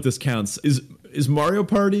here. I don't know if this counts. Is Mario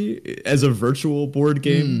Party as a virtual board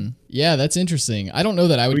game? Yeah, that's interesting. I don't know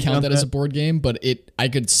that I would count that as a board game, but I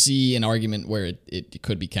could see an argument where it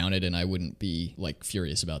could be counted, and I wouldn't be like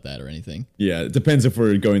furious about that or anything. Yeah, it depends if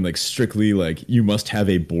we're going like strictly like you must have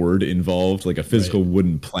a board involved, like a physical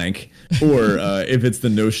wooden plank, or if it's the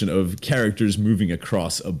notion of characters moving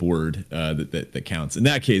across a board that counts. In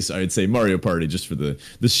that case, I'd say Mario Party just for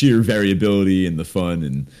the sheer variability and the fun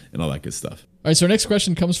and all that good stuff. All right, so our next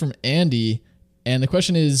question comes from Andy. And the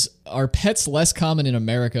question is, are pets less common in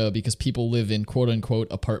America because people live in quote-unquote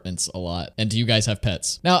apartments a lot? And do you guys have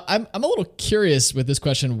pets? Now, I'm a little curious with this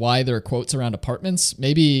question why there are quotes around apartments.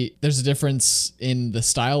 Maybe there's a difference in the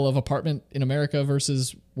style of apartment in America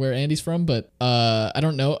versus where Andy's from, but I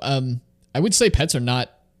don't know. I would say pets are not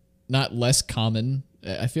less common.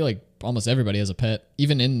 I feel like almost everybody has a pet,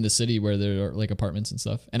 even in the city where there are like apartments and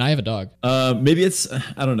stuff. And I have a dog. Maybe it's,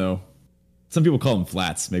 I don't know. Some people call them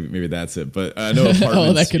flats. Maybe that's it. But I know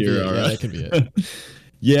apartments that could here be it. are. Yeah, that could be it.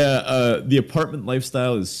 Yeah, the apartment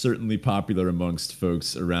lifestyle is certainly popular amongst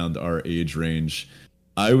folks around our age range.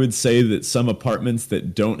 I would say that some apartments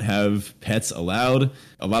that don't have pets allowed,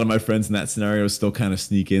 a lot of my friends in that scenario still kind of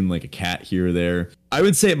sneak in like a cat here or there. I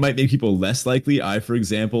would say it might make people less likely. For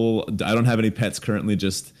example, I don't have any pets currently,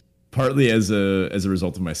 just partly as a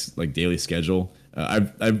result of my like daily schedule.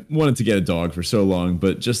 I've wanted to get a dog for so long,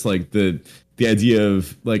 but just like the idea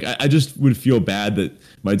of like I just would feel bad that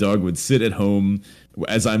my dog would sit at home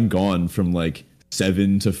as I'm gone from like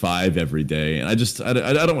 7 to 5 every day, and I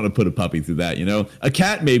don't want to put a puppy through that. You know, a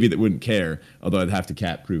cat maybe that wouldn't care, although I'd have to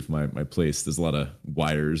cat proof my place. There's a lot of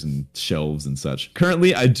wires and shelves and such.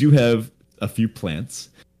 Currently, I do have a few plants,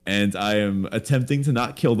 and I am attempting to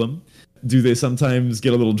not kill them. Do they sometimes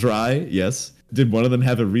get a little dry? Yes. Did one of them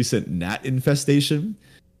have a recent gnat infestation?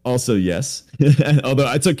 Also, yes. Although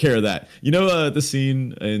I took care of that. You know the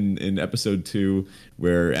scene in episode 2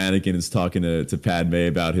 where Anakin is talking to Padme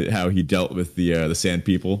about how he dealt with the sand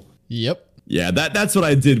people? Yep. Yeah, that's what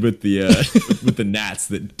I did with the with the gnats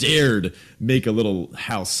that dared make a little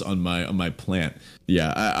house on my plant.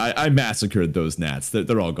 Yeah, I massacred those gnats.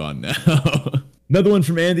 They're all gone now. Another one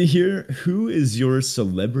from Andy here. Who is your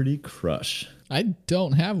celebrity crush? I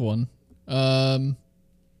don't have one.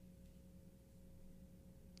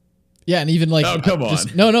 Yeah, and even like, Oh, come on.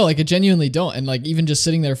 No, like I genuinely don't. And like even just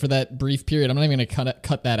sitting there for that brief period, I'm not even gonna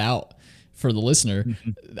cut that out for the listener.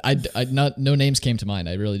 No names came to mind.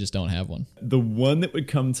 I really just don't have one. The one that would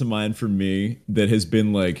come to mind for me that has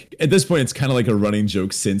been like, at this point, it's kind of like a running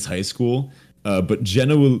joke since high school. But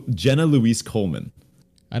Jenna Louise Coleman.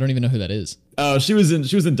 I don't even know who that is. Oh, she was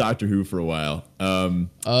in Doctor Who for a while.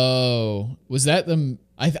 Was that them?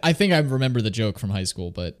 I think I remember the joke from high school,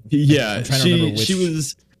 but yeah, I'm trying to remember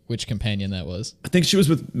which companion that was. I think she was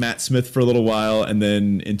with Matt Smith for a little while, and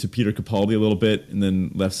then into Peter Capaldi a little bit, and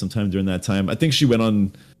then left sometime during that time. I think she went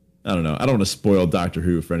on. I don't know. I don't want to spoil Doctor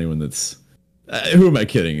Who for anyone that's. Who am I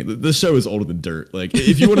kidding? The show is older than dirt. Like,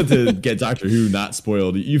 if you wanted to get Doctor Who not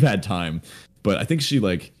spoiled, you've had time. But I think she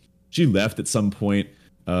left at some point,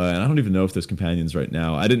 and I don't even know if there's companions right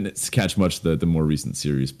now. I didn't catch much the more recent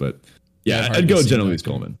series, but yeah, I'd go Jenna Louise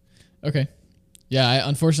Coleman. Okay. Yeah,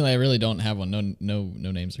 unfortunately, I really don't have one.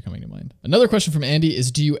 No names are coming to mind. Another question from Andy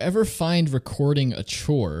is, do you ever find recording a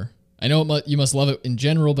chore? I know you must love it in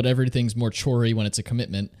general, but everything's more chorey when it's a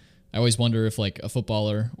commitment. I always wonder if like a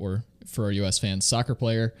footballer, or for our US fans, soccer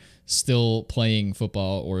player, still playing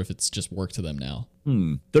football, or if it's just work to them now.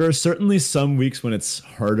 There are certainly some weeks when it's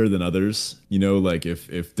harder than others, you know, like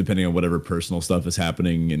if depending on whatever personal stuff is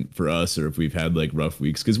happening and for us, or if we've had like rough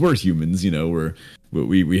weeks, because we're humans, you know,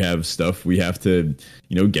 we have stuff we have to,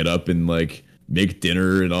 you know, get up and like make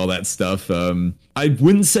dinner and all that stuff. I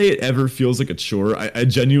wouldn't say it ever feels like a chore. I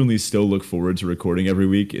genuinely still look forward to recording every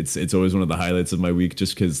week. It's always one of the highlights of my week,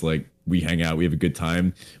 just because like we hang out, we have a good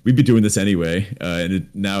time. We'd be doing this anyway, and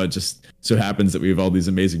now it just so happens that we have all these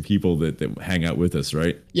amazing people that hang out with us,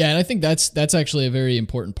 right? Yeah, and I think that's actually a very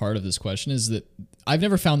important part of this question, is that I've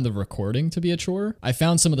never found the recording to be a chore. I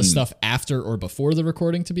found some of the stuff after or before the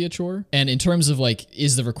recording to be a chore. And in terms of like,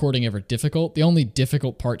 is the recording ever difficult? The only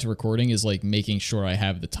difficult part to recording is like making sure I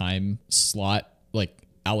have the time slot like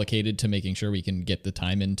allocated to making sure we can get the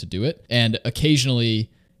time in to do it. And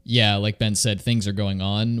occasionally, yeah, like Ben said, things are going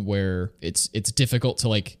on where it's difficult to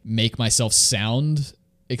like make myself sound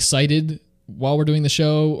excited while we're doing the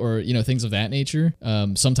show, or, you know, things of that nature.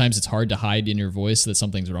 Sometimes it's hard to hide in your voice that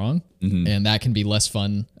something's wrong, and that can be less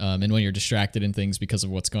fun. And when you're distracted in things because of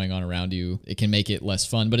what's going on around you, it can make it less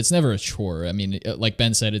fun, but it's never a chore. I mean, like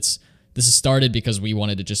Ben said, this has started because we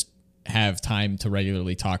wanted to just have time to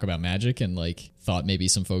regularly talk about Magic, and like thought maybe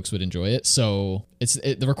some folks would enjoy it. So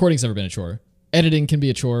the recording's never been a chore. Editing can be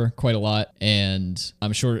a chore quite a lot, and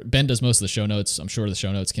I'm sure Ben does most of the show notes. I'm sure the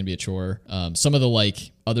show notes can be a chore. Some of the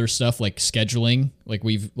like other stuff, like scheduling,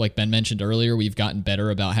 like Ben mentioned earlier, we've gotten better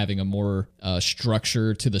about having a more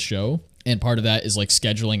structure to the show. And part of that is like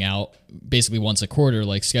scheduling out basically once a quarter,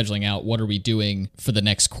 like scheduling out what are we doing for the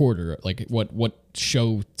next quarter? Like what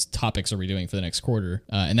show topics are we doing for the next quarter?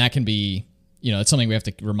 And that can be, you know, it's something we have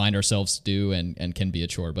to remind ourselves to do, and can be a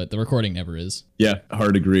chore, but the recording never is. Yeah,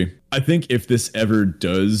 hard agree. I think if this ever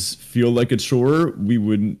does feel like a chore, we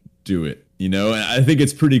wouldn't do it, you know? And I think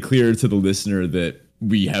it's pretty clear to the listener that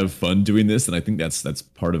we have fun doing this, and I think that's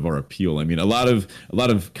part of our appeal. I mean, a lot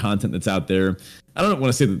of content that's out there, I don't want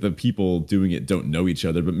to say that the people doing it don't know each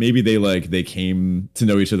other, but maybe they came to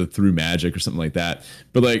know each other through Magic or something like that.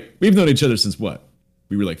 But like, we've known each other since what?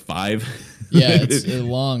 We were like 5? Yeah, it's a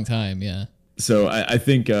long time, yeah. So I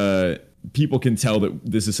think people can tell that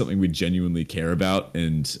this is something we genuinely care about,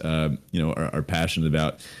 and you know, are passionate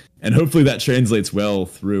about, and hopefully that translates well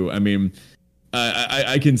through. I mean,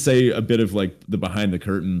 I can say a bit of like the behind the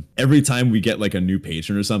curtain. Every time we get like a new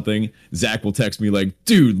patron or something, Zach will text me like,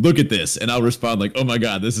 "Dude, look at this," and I'll respond like, "Oh my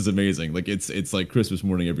god, this is amazing!" Like it's like Christmas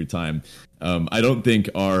morning every time. I don't think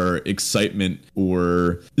our excitement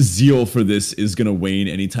or zeal for this is gonna wane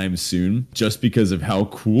anytime soon, just because of how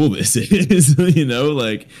cool this is. You know,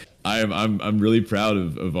 like I'm really proud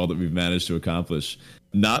of all that we've managed to accomplish.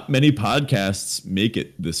 Not many podcasts make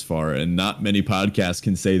it this far, and not many podcasts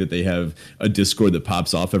can say that they have a Discord that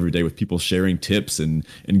pops off every day with people sharing tips and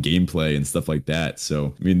gameplay and stuff like that.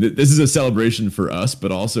 So, I mean, this is a celebration for us,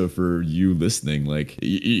 but also for you listening. Like,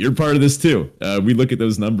 you're part of this too. We look at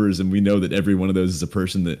those numbers, and we know that every one of those is a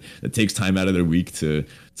person that takes time out of their week to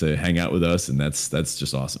hang out with us, and that's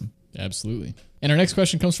just awesome. Absolutely. And our next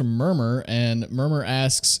question comes from Murmur, and Murmur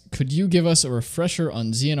asks, could you give us a refresher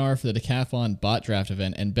on ZNR for the Decathlon bot draft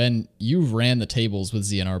event? And Ben, you ran the tables with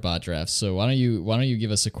ZNR bot drafts, so why don't you give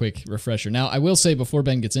us a quick refresher? Now, I will say before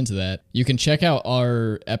Ben gets into that, you can check out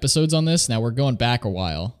our episodes on this. Now, we're going back a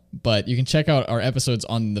while, but you can check out our episodes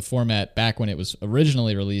on the format back when it was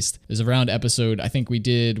originally released. It was around I think we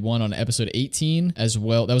did one on episode 18 as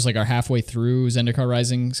well. That was like our halfway through Zendikar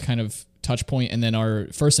Rising's kind of touch point, and then our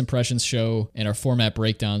first impressions show and our format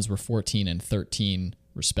breakdowns were 14 and 13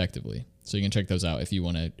 respectively. So you can check those out if you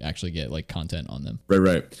want to actually get like content on them.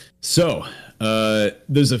 Right. So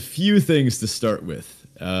there's a few things to start with.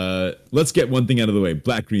 Let's get one thing out of the way.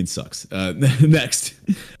 Black green sucks. Next,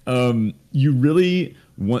 you really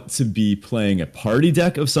want to be playing a party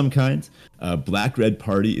deck of some kind. Black red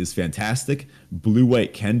party is fantastic. Blue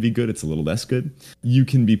white can be good. It's a little less good. You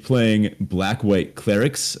can be playing black white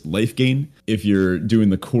clerics life gain if you're doing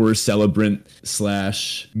the core celebrant /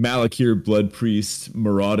 Malakir blood priest,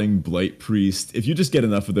 marauding blight priest. If you just get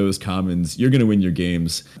enough of those commons, you're going to win your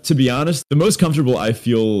games. To be honest, the most comfortable I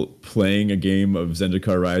feel playing a game of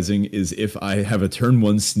Zendikar Rising is if I have a turn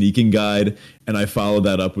 1 sneaking guide and I follow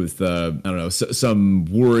that up with I don't know, some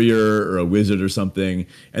warrior or a wizard or something,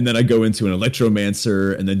 and then I go into an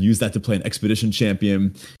electromancer and then use that to play an expedition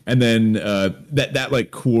champion, and then that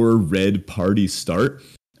like core red party start.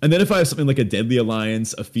 And then if I have something like a Deadly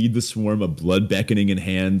Alliance, a Feed the Swarm, a Blood Beckoning in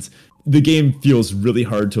hand, the game feels really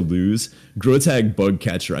hard to lose. Grotag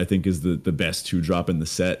Bugcatcher, I think, is the best 2-drop in the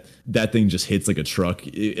set. That thing just hits like a truck.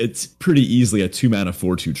 It's pretty easily a 2-mana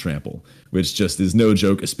 4/2 trample, which just is no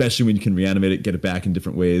joke, especially when you can reanimate it, get it back in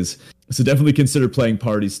different ways. So definitely consider playing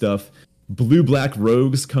party stuff. Blue-black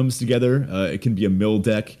Rogues comes together. It can be a mill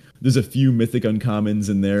deck. There's a few mythic uncommons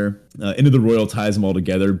in there. Into the Royal ties them all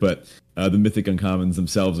together, but the mythic uncommons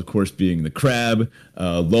themselves, of course, being the Crab,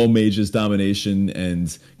 Lull Mage's Domination,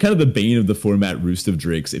 and kind of the bane of the format, Roost of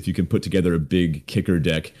Drakes. If you can put together a big kicker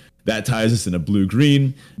deck, that ties us in a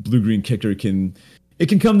blue-green. Blue-green kicker can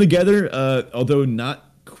come together, although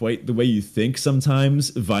not quite the way you think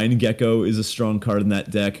sometimes. Vine Gecko is a strong card in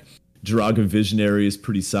that deck. Jiraga Visionary is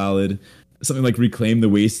pretty solid. Something like Reclaim the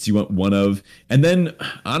Wastes you want one of. And then,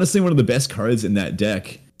 honestly, one of the best cards in that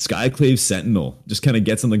deck, Skyclave Sentinel. Just kind of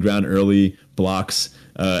gets on the ground early, blocks,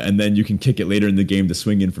 and then you can kick it later in the game to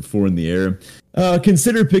swing in for 4 in the air.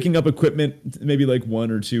 Consider picking up equipment, maybe like 1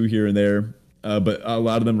 or 2 here and there. But a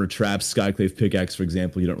lot of them are traps. Skyclave Pickaxe, for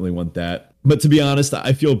example, you don't really want that. But to be honest,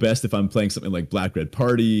 I feel best if I'm playing something like Black Red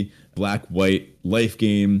Party, Black White Life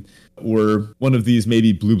Game, or one of these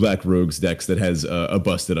maybe Blue-Black Rogues decks that has a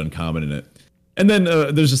busted uncommon in it. And then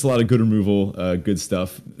there's just a lot of good removal, good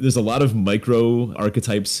stuff. There's a lot of micro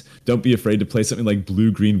archetypes. Don't be afraid to play something like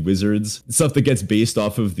Blue-Green Wizards. Stuff that gets based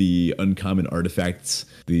off of the uncommon artifacts.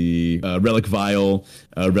 The Relic Vial,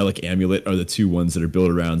 Relic Amulet are the 2 ones that are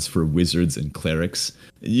build-arounds for Wizards and Clerics.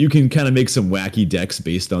 You can kind of make some wacky decks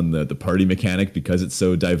based on the party mechanic because it's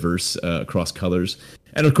so diverse across colors.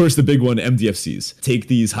 And of course, the big one, MDFCs. Take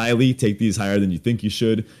these highly, take these higher than you think you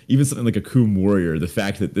should. Even something like a Coom Warrior, the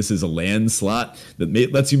fact that this is a land slot that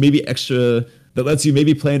lets you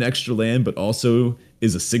maybe play an extra land, but also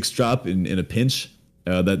is a 6-drop in a pinch.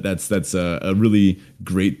 That's a really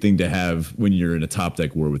great thing to have when you're in a top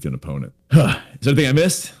deck war with an opponent. Is there anything I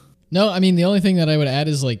missed? No, I mean, the only thing that I would add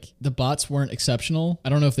is like the bots weren't exceptional. I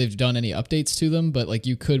don't know if they've done any updates to them, but like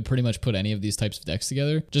you could pretty much put any of these types of decks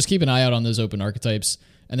together. Just keep an eye out on those open archetypes.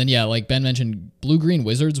 And then, yeah, like Ben mentioned, Blue-Green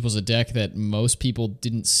Wizards was a deck that most people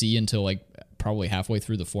didn't see until like probably halfway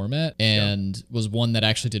through the format, and was one that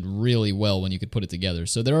actually did really well when you could put it together.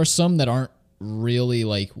 So there are some that aren't really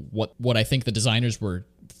like what I think the designers were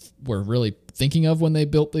really thinking of when they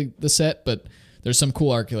built the set, but there's some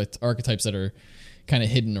cool archetypes that are kind of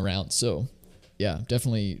hidden around. So yeah,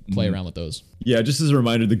 definitely play around with those. Yeah, just as a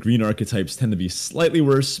reminder, the green archetypes tend to be slightly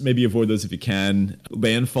worse. Maybe avoid those if you can.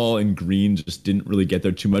 Landfall and green just didn't really get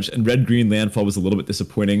there too much. And red-green Landfall was a little bit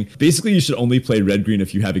disappointing. Basically, you should only play red-green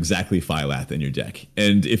if you have exactly Phylath in your deck.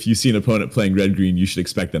 And if you see an opponent playing red-green, you should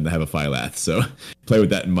expect them to have a Phylath. So play with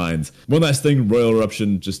that in mind. One last thing, Royal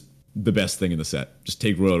Eruption, just the best thing in the set. Just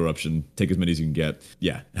take Royal Eruption, take as many as you can get.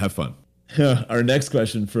 Yeah, have fun. Our next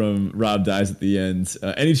question from Rob Dies at the end.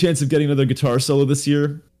 Any chance of getting another guitar solo this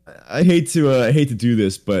year? I hate to do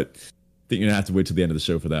this, but I think you're gonna have to wait till the end of the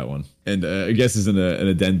show for that one. And I guess as an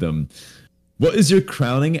addendum, what is your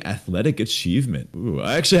crowning athletic achievement? Ooh,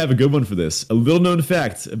 I actually have a good one for this. A little known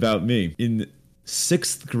fact about me: in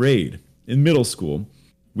 6th grade, in middle school,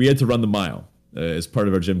 we had to run the mile as part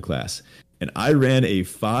of our gym class, and I ran a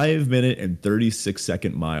 5-minute and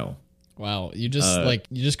 36-second mile. Wow, you just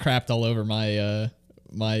crapped all over my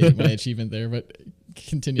my achievement there, but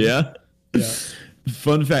continue. Yeah.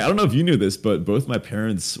 Fun fact, I don't know if you knew this, but both my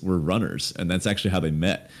parents were runners, and that's actually how they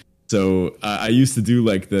met. So I used to do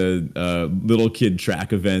like the little kid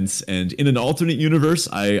track events, and in an alternate universe,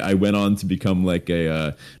 I went on to become like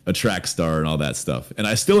a track star and all that stuff. And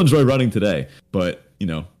I still enjoy running today, but you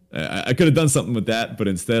know, I could have done something with that, but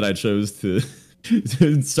instead I chose to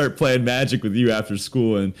start playing Magic with you after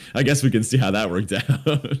school, and I guess we can see how that worked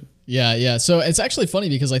out. Yeah, yeah. So it's actually funny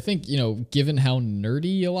because I think, given how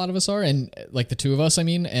nerdy a lot of us are, and like the two of us, I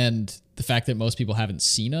mean, and the fact that most people haven't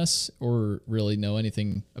seen us or really know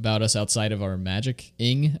anything about us outside of our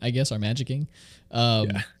magic-ing, I guess, our magic-ing.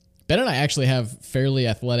 Ben and I actually have fairly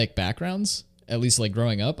athletic backgrounds, at least like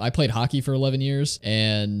growing up. I played hockey for 11 years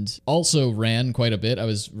and also ran quite a bit. I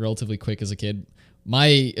was relatively quick as a kid.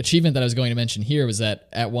 My achievement that I was going to mention here was that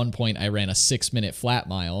at one point I ran a 6-minute flat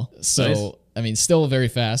mile. So, nice. I mean, still very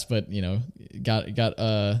fast, but got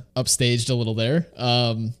upstaged a little there.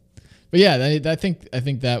 But yeah, I think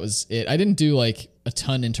that was it. I didn't do like a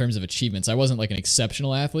ton in terms of achievements. I wasn't like an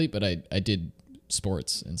exceptional athlete, but I did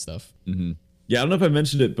sports and stuff. Mm-hmm. Yeah, I don't know if I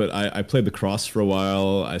mentioned it, but I played lacrosse for a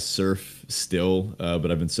while. I surf still,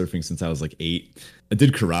 but I've been surfing since I was like 8. I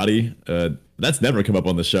did karate. That's never come up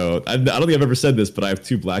on the show. I don't think I've ever said this, but I have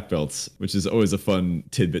 2 black belts, which is always a fun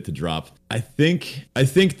tidbit to drop. I think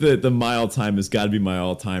that the mile time has got to be my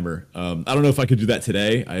all-timer. I don't know if I could do that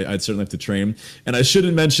today. I'd certainly have to train. And I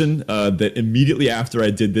shouldn't mention that immediately after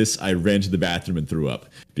I did this, I ran to the bathroom and threw up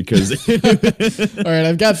because. All right,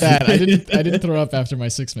 I've got that. I didn't throw up after my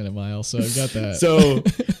 6-minute mile, so I've got that. So,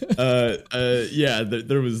 yeah,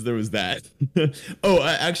 there was that. Oh,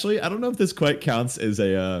 actually, I don't know if this quite counts as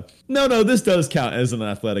a. No, this does count as an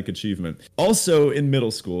athletic achievement. Also, in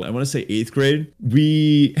middle school, I want to say 8th grade,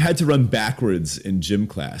 we had to run backwards in gym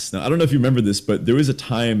class. Now, I don't know if you remember this, but there was a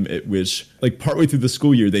time at which, like partway through the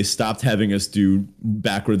school year, they stopped having us do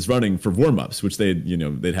backwards running for warm-ups, which they'd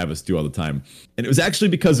have us do all the time. And it was actually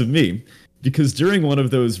because of me, because during one of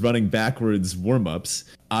those running backwards warm-ups,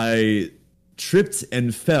 I tripped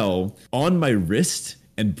and fell on my wrist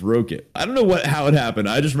and broke it. I don't know how it happened.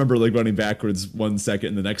 I just remember like running backwards 1 second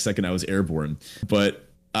and the next second I was airborne. But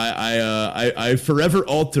I forever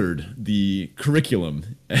altered the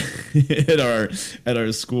curriculum at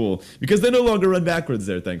our school because they no longer run backwards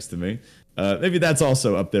there, thanks to me. Maybe that's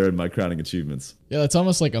also up there in my crowning achievements. Yeah, it's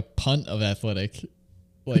almost like a punt of athletic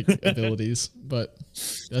abilities, but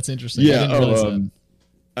that's interesting. Yeah, I didn't realize that.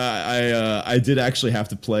 I did actually have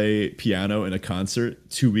to play piano in a concert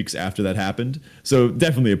 2 weeks after that happened, so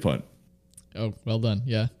definitely a punt. Oh, well done.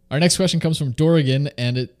 Yeah. Our next question comes from Dorrigan,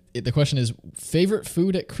 and the question is favorite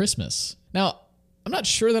food at Christmas. Now, I'm not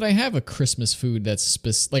sure that I have a Christmas food that's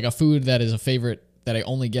like a food that is a favorite that I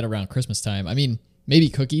only get around Christmas time. I mean, maybe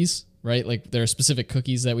cookies, right? Like there are specific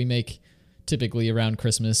cookies that we make typically around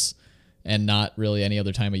Christmas and not really any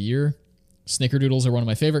other time of year. Snickerdoodles are one of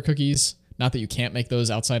my favorite cookies. Not that you can't make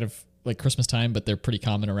those outside of like Christmas time, but they're pretty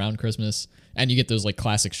common around Christmas. And you get those like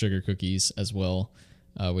classic sugar cookies as well,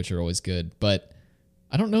 which are always good. But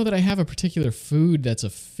I don't know that I have a particular food that's a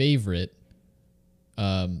favorite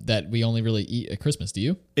that we only really eat at Christmas. Do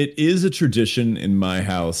you? It is a tradition in my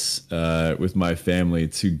house with my family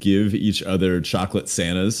to give each other chocolate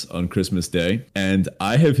Santas on Christmas Day. And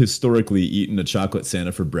I have historically eaten a chocolate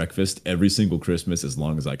Santa for breakfast every single Christmas as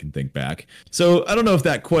long as I can think back. So I don't know if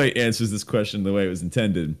that quite answers this question the way it was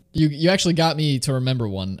intended. You actually got me to remember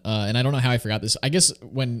one, and I don't know how I forgot this. I guess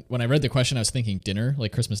when I read the question, I was thinking dinner,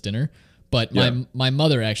 like Christmas dinner. But my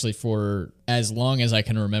mother actually, for as long as I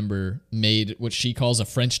can remember, made what she calls a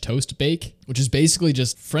French toast bake, which is basically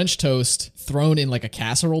just French toast thrown in like a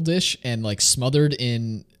casserole dish and like smothered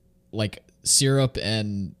in like syrup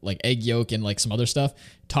and like egg yolk and like some other stuff,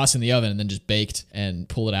 tossed in the oven and then just baked and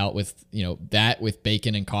pull it out with, that with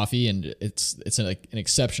bacon and coffee. And it's an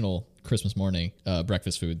exceptional Christmas morning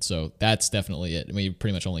breakfast food. So that's definitely it. We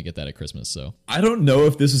pretty much only get that at Christmas. So I don't know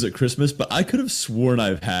if this is at Christmas, but I could have sworn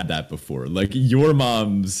I've had that before. Like your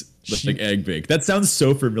mom's like egg bake. That sounds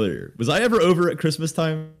so familiar. Was I ever over at Christmas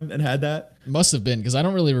time and had that? Must have been, because I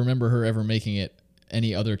don't really remember her ever making it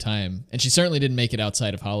any other time. And she certainly didn't make it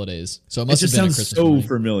outside of holidays. So it must have been Christmas so morning.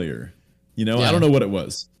 Familiar. Yeah. I don't know what it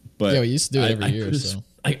was. But yeah, we used to do it every year. So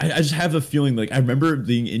I just have a feeling like I remember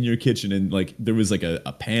being in your kitchen and like there was like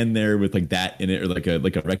a pan there with like that in it or like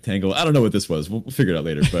a rectangle. I don't know what this was. We'll figure it out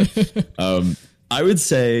later. But I would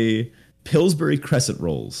say Pillsbury crescent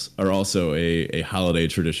rolls are also a holiday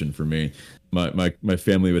tradition for me. My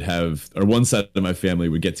family would have, or one side of my family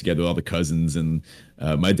would get together with all the cousins, and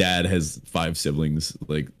my dad has 5 siblings,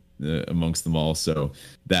 like amongst them all. So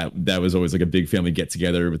that was always like a big family get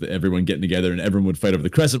together with everyone getting together, and everyone would fight over the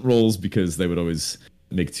crescent rolls because they would always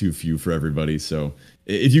make too few for everybody. So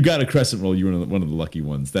if you got a crescent roll, you were one of the lucky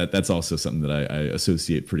ones. That's also something that I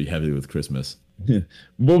associate pretty heavily with Christmas.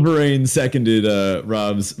 Wolverine seconded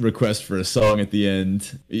Rob's request for a song at the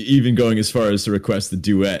end, even going as far as to request the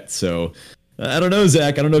duet. So I don't know,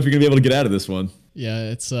 Zach. I don't know if you're gonna be able to get out of this one.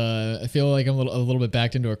 Yeah, it's I feel like I'm a little bit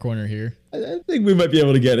backed into a corner here. I think we might be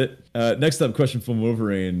able to get it. Next up, question from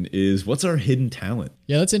Wolverine is, what's our hidden talent?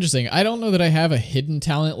 Yeah, that's interesting. I don't know that I have a hidden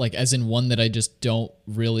talent, like as in one that I just don't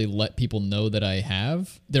really let people know that I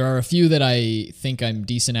have. There are a few that I think I'm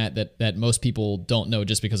decent at that most people don't know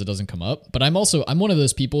just because it doesn't come up. But I'm one of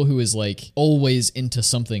those people who is like always into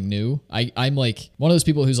something new. I'm like one of those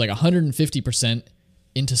people who's like 150%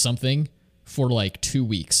 into something for like 2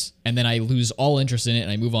 weeks, and then I lose all interest in it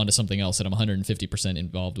and I move on to something else that I'm 150%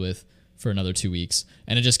 involved with for another 2 weeks,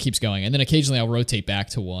 and it just keeps going. And then occasionally I'll rotate back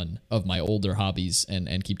to one of my older hobbies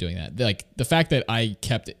and keep doing that. Like the fact that I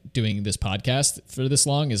kept doing this podcast for this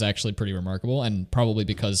long is actually pretty remarkable, and probably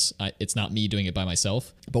because it's not me doing it by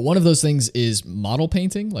myself. But one of those things is model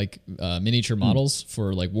painting, like miniature models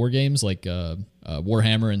for like war games, like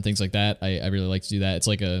Warhammer and things like that. I really like to do that. It's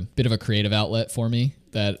like a bit of a creative outlet for me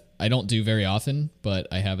that I don't do very often, but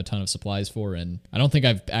I have a ton of supplies for. And I don't think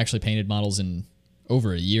I've actually painted models in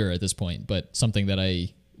over a year at this point, but something that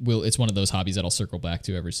it's one of those hobbies that I'll circle back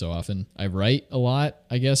to every so often. I write a lot,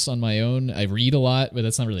 I guess, on my own. I read a lot, but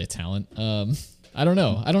that's not really a talent. I don't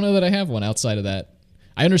know. I don't know that I have one outside of that.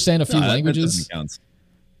 I understand a few languages.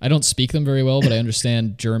 I don't speak them very well, but I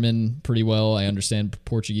understand German pretty well. I understand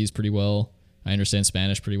Portuguese pretty well. I understand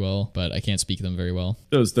Spanish pretty well, but I can't speak them very well.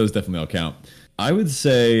 Those definitely all count. I would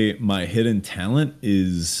say my hidden talent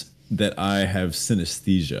is that I have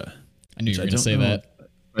synesthesia. I knew you were going to say that.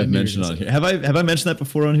 I've mentioned on here. Have I mentioned that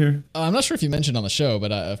before on here? I'm not sure if you mentioned on the show,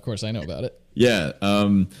 but of course I know about it. Yeah.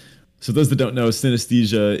 So those that don't know,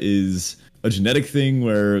 synesthesia is a genetic thing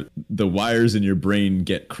where the wires in your brain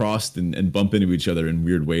get crossed and bump into each other in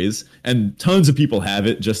weird ways. And tons of people have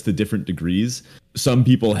it, just to different degrees. Some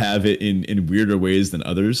people have it in weirder ways than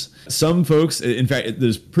others. Some folks, in fact,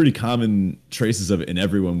 there's pretty common traces of it in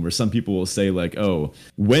everyone, where some people will say like, oh,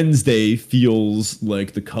 Wednesday feels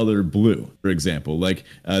like the color blue, for example. Like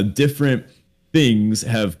different things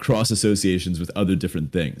have cross associations with other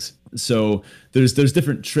different things. So there's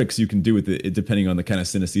different tricks you can do with it depending on the kind of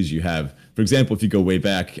synesthesia you have. For example, if you go way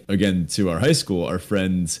back again to our high school, our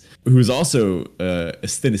friend who's also a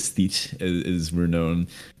synesthete, as we're known,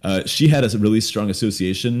 she had a really strong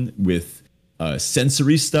association with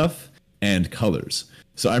sensory stuff and colors.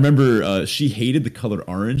 So I remember she hated the color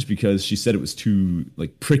orange because she said it was too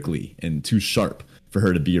like prickly and too sharp for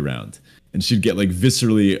her to be around, and she'd get like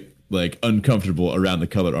viscerally like uncomfortable around the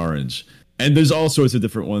color orange. And there's all sorts of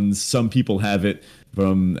different ones. Some people have it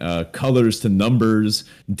from colors to numbers,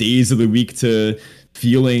 days of the week to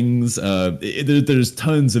feelings. There's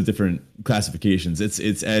tons of different classifications.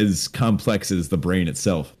 It's as complex as the brain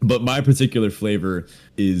itself. But my particular flavor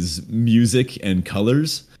is music and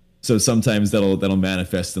colors. So sometimes that'll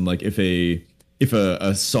manifest in like if a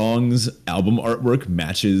song's album artwork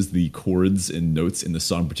matches the chords and notes in the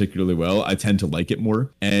song particularly well, I tend to like it more.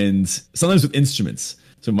 And sometimes with instruments.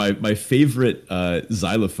 So my favorite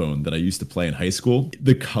xylophone that I used to play in high school,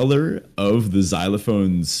 the color of the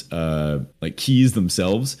xylophone's like keys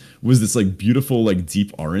themselves was this like beautiful like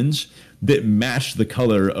deep orange that matched the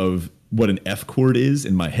color of what an F chord is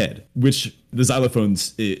in my head. Which the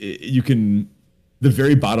xylophones, you can, the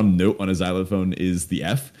very bottom note on a xylophone is the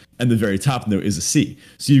F, and the very top note is a C.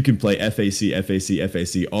 So you can play F A C F A C F A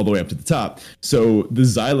C all the way up to the top. So the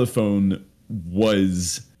xylophone's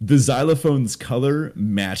color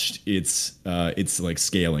matched its like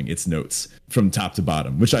scaling, its notes from top to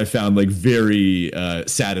bottom, which I found like very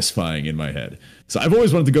satisfying in my head. So I've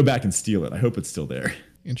always wanted to go back and steal it. I hope it's still there.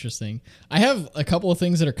 Interesting. I have a couple of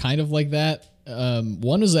things that are kind of like that.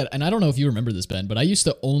 One is that, and I don't know if you remember this, Ben, but I used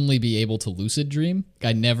to only be able to lucid dream.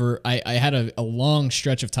 I had a long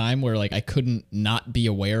stretch of time where like I couldn't not be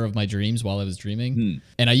aware of my dreams while I was dreaming.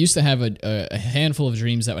 And I used to have a handful of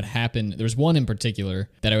dreams that would happen. There's one in particular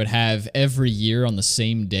that I would have every year on the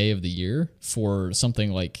same day of the year for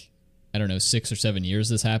something like, I don't know, 6 or 7 years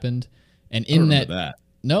this happened. And in that.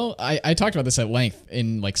 No, I talked about this at length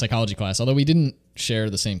in like psychology class, although we didn't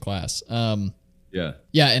share the same class.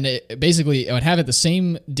 Yeah, and basically I would have it the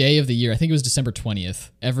same day of the year. I think it was December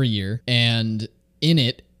 20th every year, and in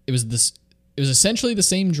it was essentially the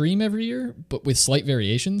same dream every year, but with slight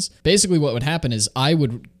variations. Basically, what would happen is I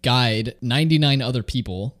would guide 99 other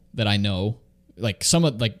people that I know, like some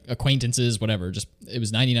of like acquaintances, whatever. Just it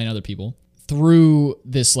was 99 other people through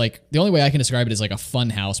this, like, the only way I can describe it is like a fun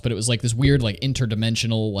house, but it was like this weird, like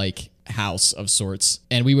interdimensional, like house of sorts.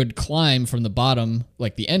 And we would climb from the bottom,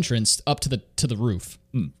 like the entrance up to the roof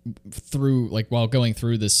through like while going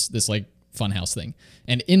through this like fun house thing.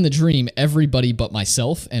 And in the dream, everybody but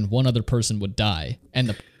myself and one other person would die.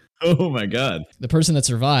 And Oh my God. The person that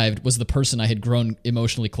survived was the person I had grown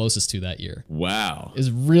emotionally closest to that year. Wow. It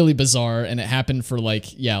was really bizarre, and it happened for like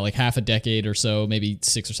half a decade or so, maybe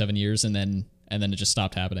 6 or 7 years, and then it just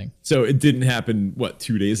stopped happening. So it didn't happen,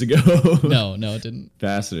 2 days ago? No, it didn't.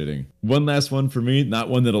 Fascinating. One last one for me, not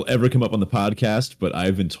one that'll ever come up on the podcast, but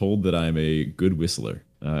I've been told that I'm a good whistler.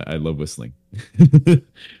 I love whistling.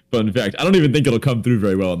 Fun fact. I don't even think it'll come through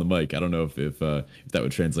very well on the mic. I don't know if that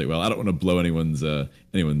would translate well. I don't want to blow anyone's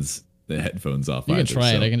headphones off. You can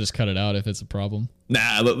try it. I can just cut it out if it's a problem.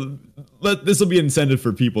 Nah, this will be incentive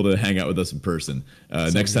for people to hang out with us in person.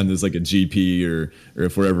 Next time there's like a GP or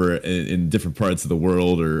if we're ever in different parts of the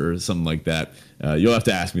world or something like that, you'll have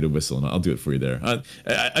to ask me to whistle, and I'll do it for you there.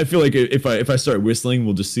 I feel like if I start whistling,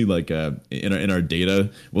 we'll just see like in our data,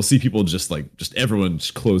 we'll see people just everyone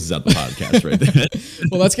just closes out the podcast right there.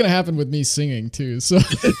 Well, that's gonna happen with me singing too. So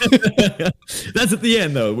that's at the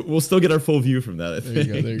end though. We'll still get our full view from that. I think.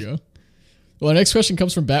 There you go. Well, our next question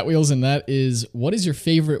comes from Batwheels, and that is, what is your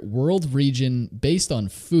favorite world region based on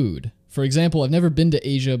food? For example, I've never been to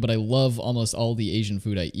Asia, but I love almost all the Asian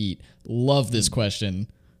food I eat. Love this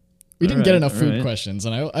question. We didn't get enough food questions,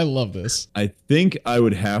 and I love this. I think I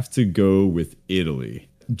would have to go with Italy,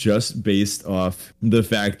 just based off the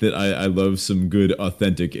fact that I love some good,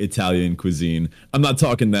 authentic Italian cuisine. I'm not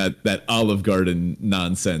talking that Olive Garden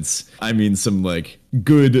nonsense. I mean some like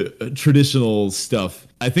good traditional stuff.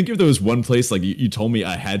 I think if there was one place like you told me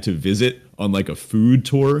I had to visit on like a food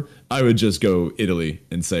tour, I would just go Italy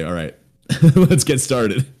and say, all right, let's get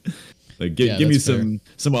started. Like give me some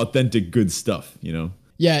authentic good stuff, you know?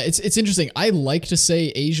 Yeah, it's interesting. I like to say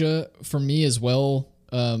Asia for me as well,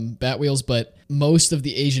 Batwheels, but most of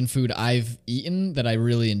the Asian food I've eaten that I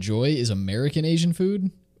really enjoy is American Asian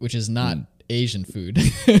food, which is not Asian food.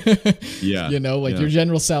 Yeah. You know, like your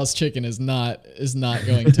General Tso's chicken is not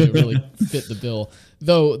going to really fit the bill.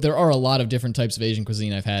 Though there are a lot of different types of Asian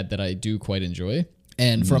cuisine I've had that I do quite enjoy.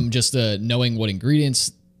 And from just knowing what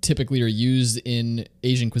ingredients typically are used in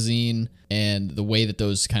Asian cuisine and the way that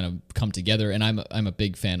those kind of come together. And I'm a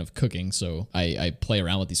big fan of cooking, so I play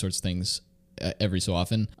around with these sorts of things every so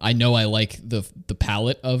often. I know I like the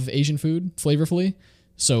palette of Asian food flavorfully,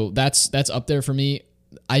 so that's up there for me.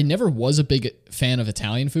 I never was a big fan of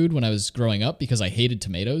Italian food when I was growing up because I hated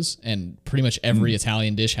tomatoes, and pretty much every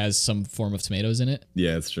Italian dish has some form of tomatoes in it.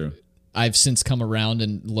 Yeah, that's true. I've since come around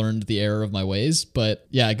and learned the error of my ways, but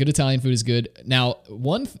yeah, good Italian food is good. Now,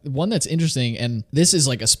 one that's interesting, and this is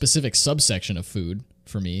like a specific subsection of food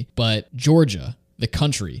for me, but Georgia, the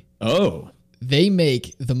country. Oh. They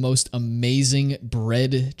make the most amazing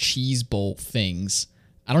bread cheese bowl things.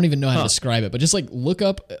 I don't even know how to describe it, but just like look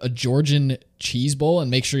up a Georgian cheese bowl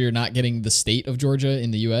and make sure you're not getting the state of Georgia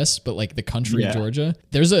in the US, but like the country of Georgia.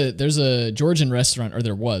 There's a Georgian restaurant, or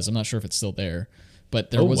there was, I'm not sure if it's still there,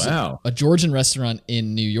 but there was a Georgian restaurant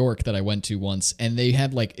in New York that I went to once, and they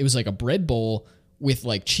had it was like a bread bowl with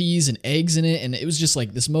like cheese and eggs in it, and it was just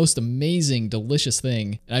like this most amazing, delicious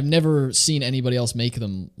thing. And I've never seen anybody else make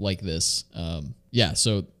them like this.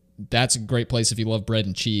 So that's a great place if you love bread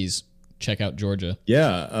and cheese. Check out Georgia.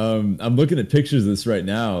 Yeah, I'm looking at pictures of this right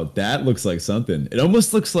now. That looks like something. It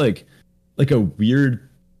almost looks like a weird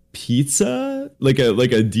pizza, like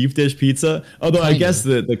a deep dish pizza. Although I guess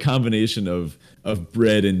the combination of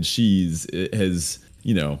bread and cheese has,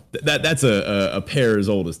 that's a pair as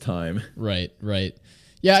old as time. Right.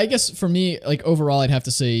 Yeah, I guess for me, like overall, I'd have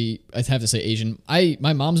to say Asian.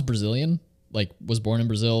 My mom's Brazilian, like was born in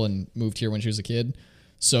Brazil and moved here when she was a kid.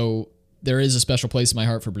 So there is a special place in my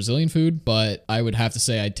heart for Brazilian food, but I would have to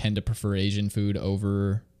say I tend to prefer Asian food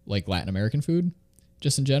over like Latin American food,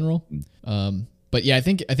 just in general. But yeah, I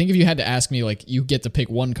think if you had to ask me, like you get to pick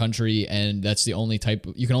one country and that's the only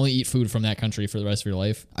you can only eat food from that country for the rest of your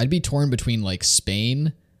life, I'd be torn between like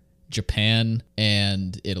Spain, Japan,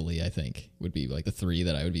 and Italy. I think would be like the three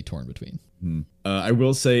that I would be torn between. I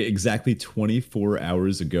will say exactly 24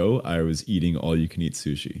 hours ago, I was eating all-you-can-eat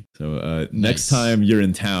sushi. So next time you're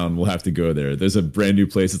in town, we'll have to go there. There's a brand new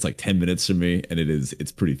place. It's like 10 minutes from me, and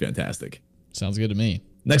it's pretty fantastic. Sounds good to me.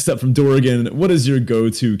 Next up from Dorrigan, what is your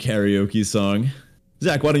go-to karaoke song?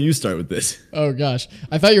 Zach, why don't you start with this? Oh, gosh.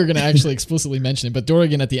 I thought you were going to actually explicitly mention it, but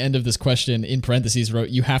Dorrigan at the end of this question, in parentheses, wrote,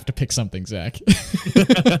 "You have to pick something, Zach."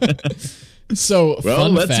 So,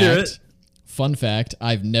 let's hear it. Fun fact,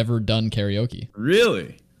 I've never done karaoke.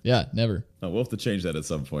 Really? Yeah, never. Oh, we'll have to change that at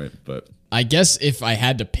some point, but I guess if I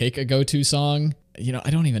had to pick a go-to song, I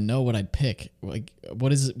don't even know what I'd pick. Like,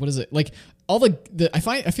 what is it? Like all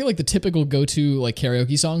I feel like the typical go-to like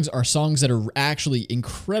karaoke songs are songs that are actually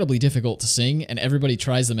incredibly difficult to sing and everybody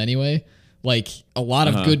tries them anyway. Like a lot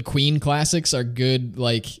of good Queen classics are good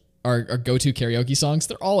like our go-to karaoke songs,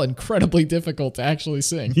 they're all incredibly difficult to actually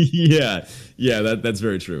sing. Yeah, that's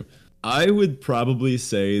very true. I would probably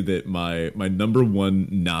say that my number one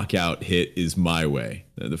knockout hit is "My Way,"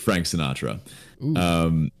 the Frank Sinatra.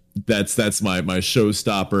 That's my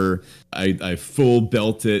showstopper. I full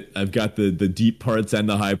belt it. I've got the deep parts and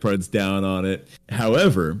the high parts down on it.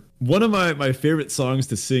 However, one of my favorite songs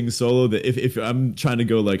to sing solo, that if I'm trying to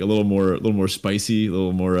go like a little more spicy, a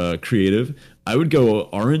little more creative, I would go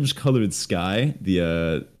 "Orange Colored Sky,"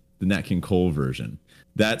 the Nat King Cole version.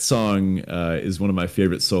 That song is one of my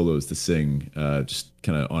favorite solos to sing, just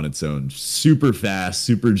kind of on its own. Super fast,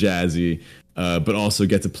 super jazzy, but also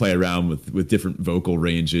get to play around with different vocal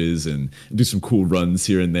ranges and do some cool runs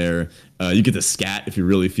here and there. You get to scat if you're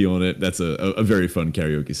really feeling it. That's a very fun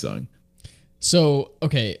karaoke song. So,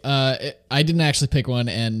 okay, I didn't actually pick one,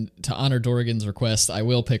 and to honor Dorgan's request, I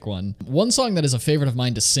will pick one. One song that is a favorite of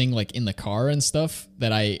mine to sing, like, in the car and stuff,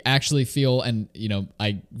 that I actually feel, and, you know,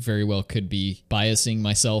 I very well could be biasing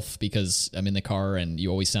myself because I'm in the car and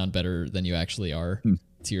you always sound better than you actually are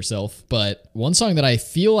to yourself. But one song that I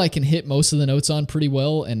feel I can hit most of the notes on pretty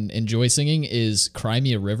well and enjoy singing is "Cry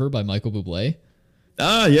Me a River" by Michael Bublé.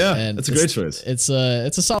 Ah, yeah, and that's a great choice. It's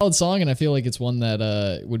a solid song, and I feel like it's one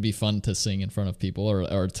that would be fun to sing in front of people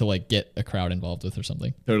or to like get a crowd involved with or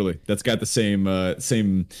something. Totally, that's got the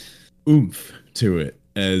same oomph to it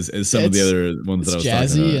as some of the other ones that I was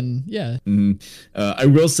talking about. Jazzy and yeah. I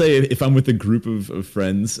will say if I'm with a group of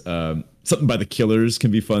friends, something by the Killers can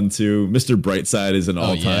be fun too. Mr. Brightside is an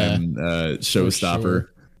all-time showstopper.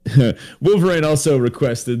 Sure. Wolverine also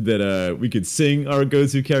requested that we could sing our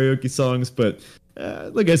go-to karaoke songs, but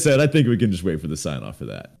like I said, I think we can just wait for the sign off for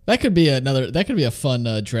that. That could be a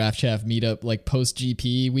fun Draft Chaff meetup, like post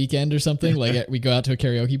GP weekend or something. Like we go out to a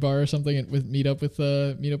karaoke bar or something and meet up with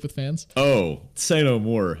fans. Oh, say no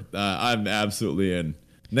more. I'm absolutely in.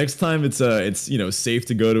 Next time it's safe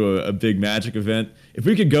to go to a big Magic event. If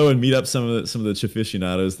we could go and meet up some of the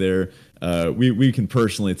Chaficionados there, we can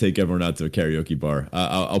personally take everyone out to a karaoke bar.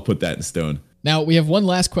 I'll put that in stone. Now we have one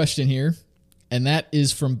last question here, and that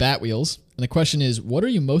is from Batwheels. And the question is, what are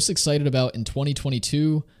you most excited about in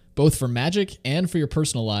 2022, both for Magic and for your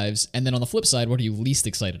personal lives? And then on the flip side, what are you least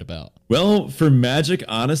excited about? Well, for Magic,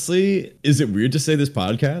 honestly, is it weird to say this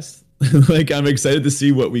podcast? Like, I'm excited to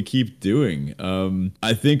see what we keep doing.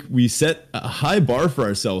 I think we set a high bar for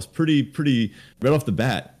ourselves pretty right off the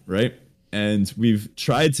bat, right? And we've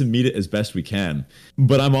tried to meet it as best we can.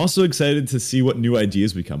 But I'm also excited to see what new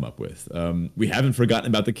ideas we come up with. We haven't forgotten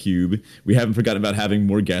about the Cube. We haven't forgotten about having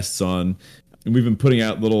more guests on. And we've been putting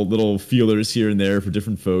out little feelers here and there for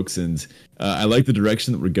different folks. And I like the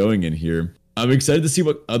direction that we're going in here. I'm excited to see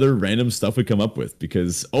what other random stuff we come up with,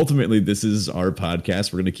 because ultimately this is our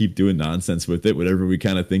podcast. We're going to keep doing nonsense with it, whatever we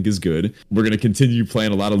kind of think is good. We're going to continue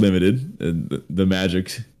playing a lot of Limited, the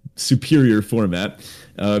Magic superior format.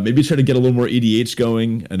 Maybe try to get a little more EDH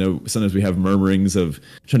going. I know sometimes we have murmurings of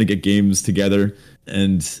trying to get games together,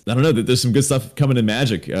 and I don't know, that there's some good stuff coming in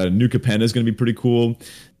Magic. New Capenna is going to be pretty cool.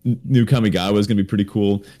 New Kamigawa is going to be pretty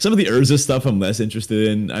cool. Some of the Urza stuff I'm less interested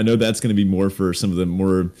in. I know that's going to be more for some of the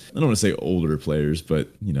more, I don't want to say older players, but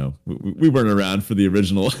you know, we weren't around for the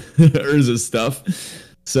original Urza stuff.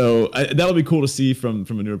 So that'll be cool to see from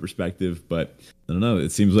a newer perspective. But I don't know,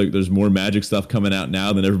 it seems like there's more Magic stuff coming out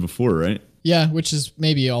now than ever before, right? Yeah, which is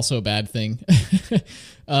maybe also a bad thing.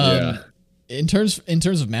 Yeah. In terms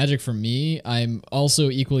of Magic for me, I'm also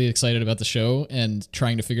equally excited about the show and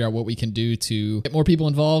trying to figure out what we can do to get more people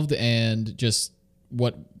involved and just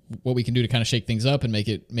what we can do to kind of shake things up and make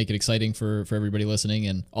it exciting for everybody listening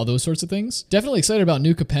and all those sorts of things. Definitely excited about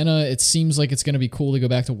New Capenna. It seems like it's going to be cool to go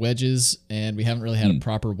back to wedges, and we haven't really had a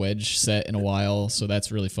proper wedge set in a while, so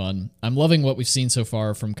that's really fun. I'm loving what we've seen so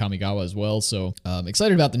far from Kamigawa as well, so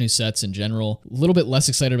excited about the new sets in general. A little bit less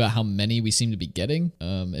excited about how many we seem to be getting.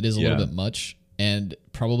 It is a little bit much, and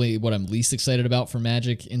probably what I'm least excited about for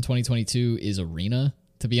Magic in 2022 is Arena.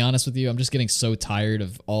 To be honest with you, I'm just getting so tired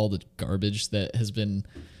of all the garbage that has been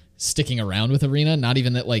sticking around with Arena. Not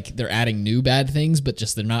even that like they're adding new bad things, but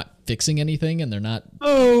just they're not fixing anything, and they're not.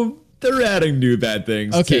 Oh, they're adding new bad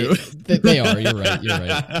things. Okay, too. They are. You're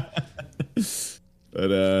right.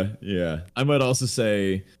 But yeah, I might also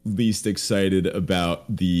say least excited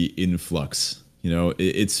about the influx. You know,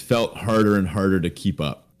 it's felt harder and harder to keep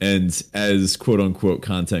up, and as quote unquote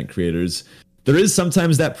content creators, there is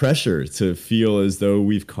sometimes that pressure to feel as though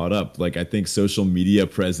we've caught up. Like, I think social media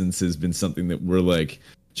presence has been something that we're like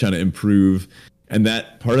trying to improve. And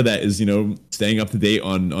that part of that is, you know, staying up to date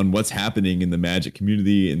on what's happening in the Magic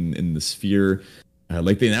community and in the sphere.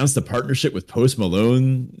 Like they announced a partnership with Post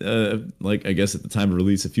Malone, like I guess at the time of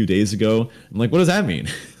release a few days ago. I'm like, what does that mean?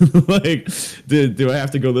 Like, do I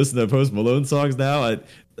have to go listen to Post Malone songs now?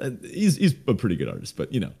 He's a pretty good artist,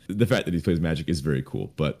 but the fact that he plays Magic is very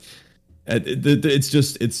cool. But it's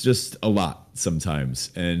just a lot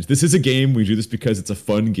sometimes. And this is a game. We do this because it's a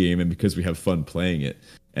fun game and because we have fun playing it.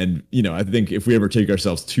 And I think if we ever take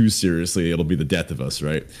ourselves too seriously, it'll be the death of us,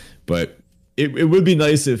 right? But it would be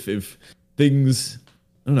nice if things,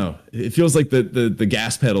 I don't know, it feels like the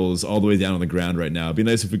gas pedal is all the way down on the ground right now. It'd be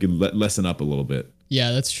nice if we could lessen up a little bit.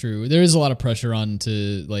 Yeah, that's true. There is a lot of pressure on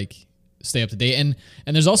to like stay up to date. And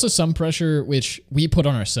there's also some pressure which we put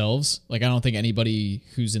on ourselves. Like I don't think anybody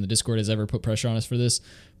who's in the Discord has ever put pressure on us for this.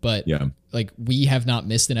 But yeah, like we have not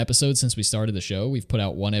missed an episode since we started the show. We've put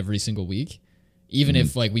out one every single week. Even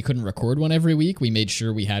if like we couldn't record one every week, we made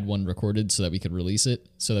sure we had one recorded so that we could release it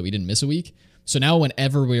so that we didn't miss a week. So now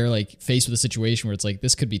whenever we're like faced with a situation where it's like,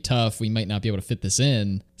 this could be tough, we might not be able to fit this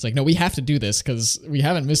in. It's like, no, we have to do this because we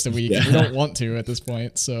haven't missed a week. And we don't want to at this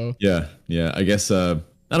point. So yeah. I guess, I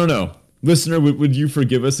don't know. Listener, would you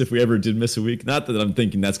forgive us if we ever did miss a week? Not that I'm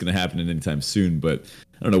thinking that's going to happen anytime soon, but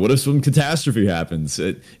I don't know. What if some catastrophe happens?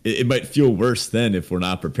 It might feel worse then if we're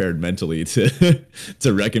not prepared mentally to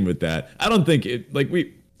to reckon with that. I don't think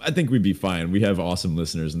I think we'd be fine. We have awesome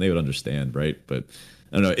listeners and they would understand, right? But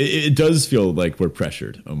I don't know. It does feel like we're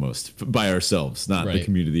pressured almost by ourselves, not the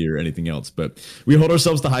community or anything else. But we hold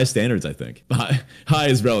ourselves to high standards, I think. High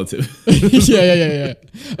is relative. Yeah.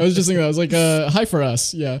 I was just thinking that. I was like, high for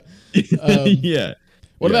us. Yeah. Yeah.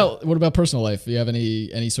 What about personal life? Do you have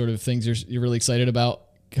any sort of things you're really excited about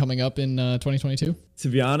coming up in 2022? To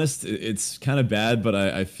be honest, it's kind of bad, but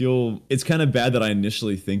I feel it's kind of bad that I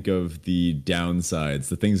initially think of the downsides,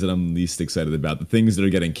 the things that I'm least excited about, the things that are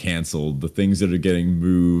getting canceled, the things that are getting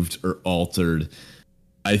moved or altered.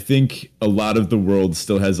 I think a lot of the world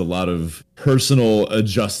still has a lot of personal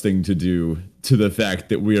adjusting to do to the fact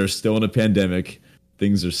that we are still in a pandemic.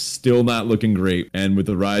 Things are still not looking great. And with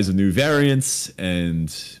the rise of new variants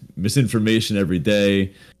and misinformation every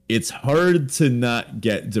day, it's hard to not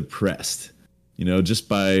get depressed, just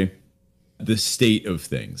by the state of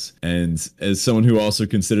things. And as someone who also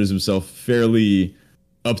considers himself fairly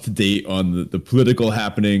up to date on the political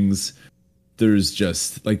happenings, there's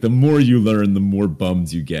just like the more you learn, the more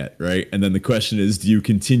bummed you get, right? And then the question is, do you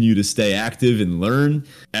continue to stay active and learn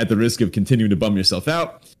at the risk of continuing to bum yourself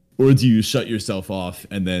out? Or do you shut yourself off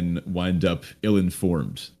and then wind up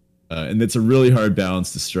ill-informed? And it's a really hard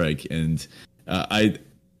balance to strike. And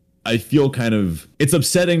I feel it's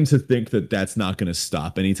upsetting to think that that's not going to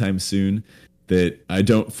stop anytime soon, that I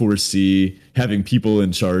don't foresee having people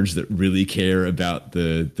in charge that really care about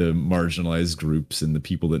the marginalized groups and the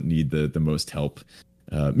people that need the most help.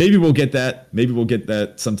 Maybe we'll get that. Maybe we'll get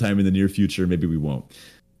that sometime in the near future. Maybe we won't.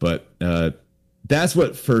 But that's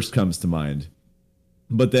what first comes to mind.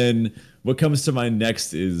 But then what comes to mind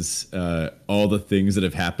next is all the things that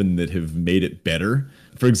have happened that have made it better.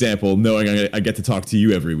 For example, knowing I get to talk to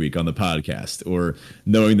you every week on the podcast, or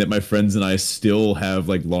knowing that my friends and I still have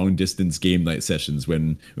like long distance game night sessions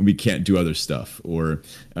when we can't do other stuff, or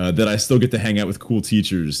that I still get to hang out with cool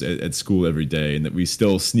teachers at school every day, and that we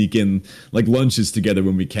still sneak in like lunches together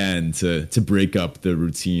when we can to break up the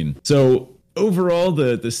routine. So overall,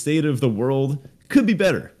 the state of the world could be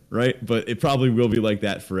better. Right. But it probably will be like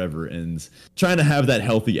that forever. And trying to have that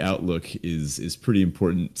healthy outlook is pretty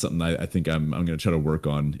important. Something I think I'm going to try to work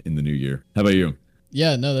on in the new year. How about you?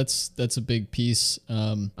 Yeah, no, that's a big piece.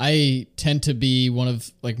 I tend to be one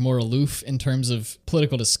of like more aloof in terms of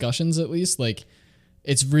political discussions, at least. Like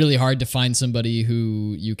it's really hard to find somebody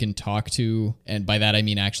who you can talk to. And by that, I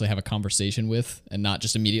mean actually have a conversation with and not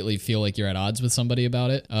just immediately feel like you're at odds with somebody about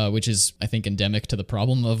it, which is, I think, endemic to the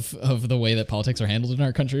problem of the way that politics are handled in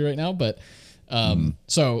our country right now. But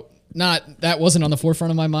so that wasn't on the forefront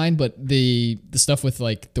of my mind, but the stuff with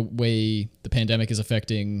like the way the pandemic is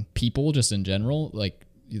affecting people just in general, like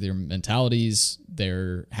their mentalities,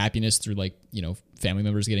 their happiness through like, family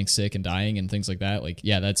members getting sick and dying and things like that. Like,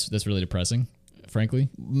 yeah, that's really depressing. Frankly.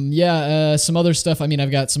 Yeah, some other stuff. I mean,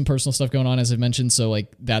 I've got some personal stuff going on, as I've mentioned, so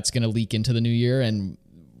like that's going to leak into the new year, and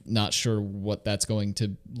not sure what that's going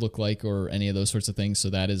to look like or any of those sorts of things. So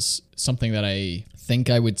that is something that I think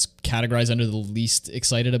I would categorize under the least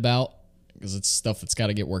excited about, because it's stuff that's got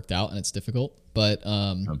to get worked out and it's difficult. But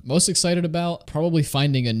most excited about probably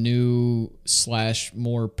finding a new /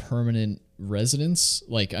 more permanent residence.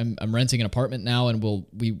 Like I'm renting an apartment now, and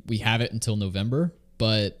we have it until November,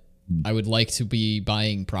 but I would like to be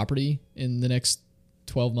buying property in the next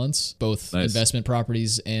 12 months, both investment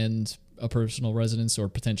properties and a personal residence, or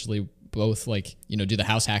potentially both like, do the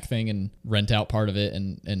house hack thing and rent out part of it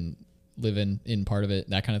and live in part of it,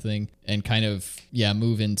 that kind of thing, and kind of,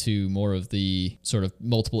 move into more of the sort of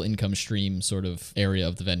multiple income stream sort of area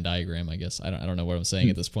of the Venn diagram, I guess. I don't know what I'm saying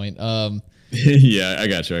at this point. Yeah, I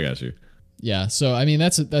got you. Yeah. So, I mean,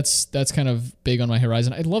 that's kind of big on my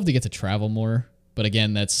horizon. I'd love to get to travel more, but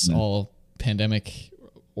again, that's all pandemic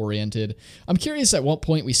oriented. I'm curious at what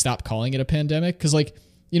point we stop calling it a pandemic. Cause like,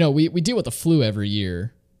 we deal with the flu every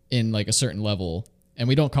year in like a certain level, and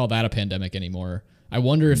we don't call that a pandemic anymore. I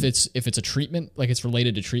wonder if it's a treatment, like it's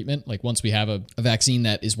related to treatment. Like once we have a vaccine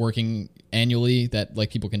that is working annually, that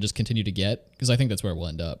like people can just continue to get, because I think that's where we'll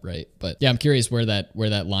end up, right? But yeah, I'm curious where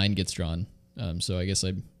that line gets drawn. So I guess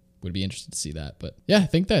I would be interested to see that. But yeah, I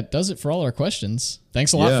think that does it for all our questions.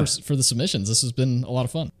 Thanks a lot for the submissions. This has been a lot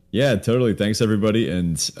of fun. Yeah, totally. Thanks everybody,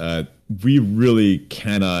 and we really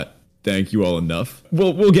cannot thank you all enough.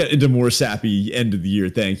 We'll get into more sappy end of the year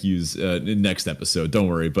thank yous in next episode. Don't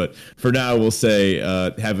worry. But for now, we'll say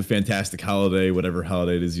have a fantastic holiday, whatever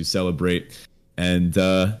holiday it is you celebrate, and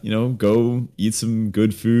go eat some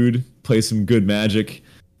good food, play some good Magic.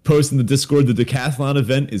 Post in the Discord. The decathlon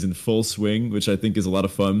event is in full swing, which I think is a lot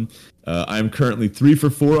of fun. I'm currently 3 for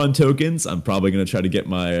 4 on tokens. I'm probably going to try to get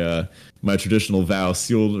my my traditional vow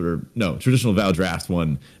traditional vow draft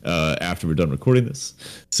one after we're done recording this.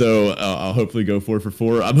 So I'll hopefully go 4 for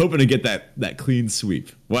 4. I'm hoping to get that clean sweep.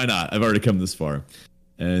 Why not? I've already come this far.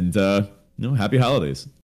 And happy holidays.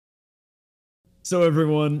 So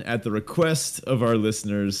everyone, at the request of our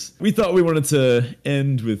listeners, we thought we wanted to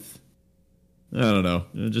end with, I don't know,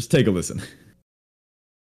 just take a listen.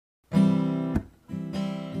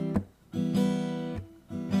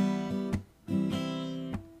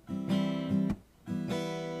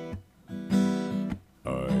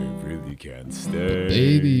 Can't stay.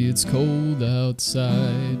 Baby, it's cold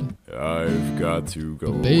outside. I've got to go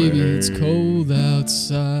away. Baby, it's cold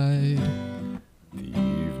outside. The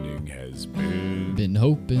evening has been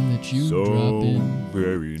hoping that you so drop in.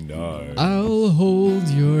 Very nice. I'll hold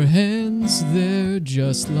your hands, they're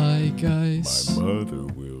just like ice. My mother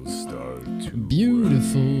will start to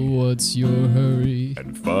Beautiful, worry, what's your hurry?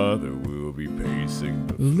 and father will be pacing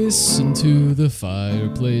the floor. Listen to the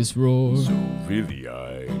fireplace roar. So really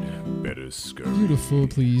I'd better scurry. Beautiful,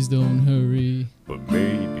 please don't hurry. But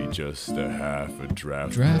maybe just a half a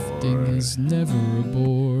draft Drafting more. is never a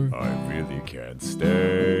bore. I really can't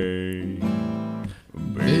stay.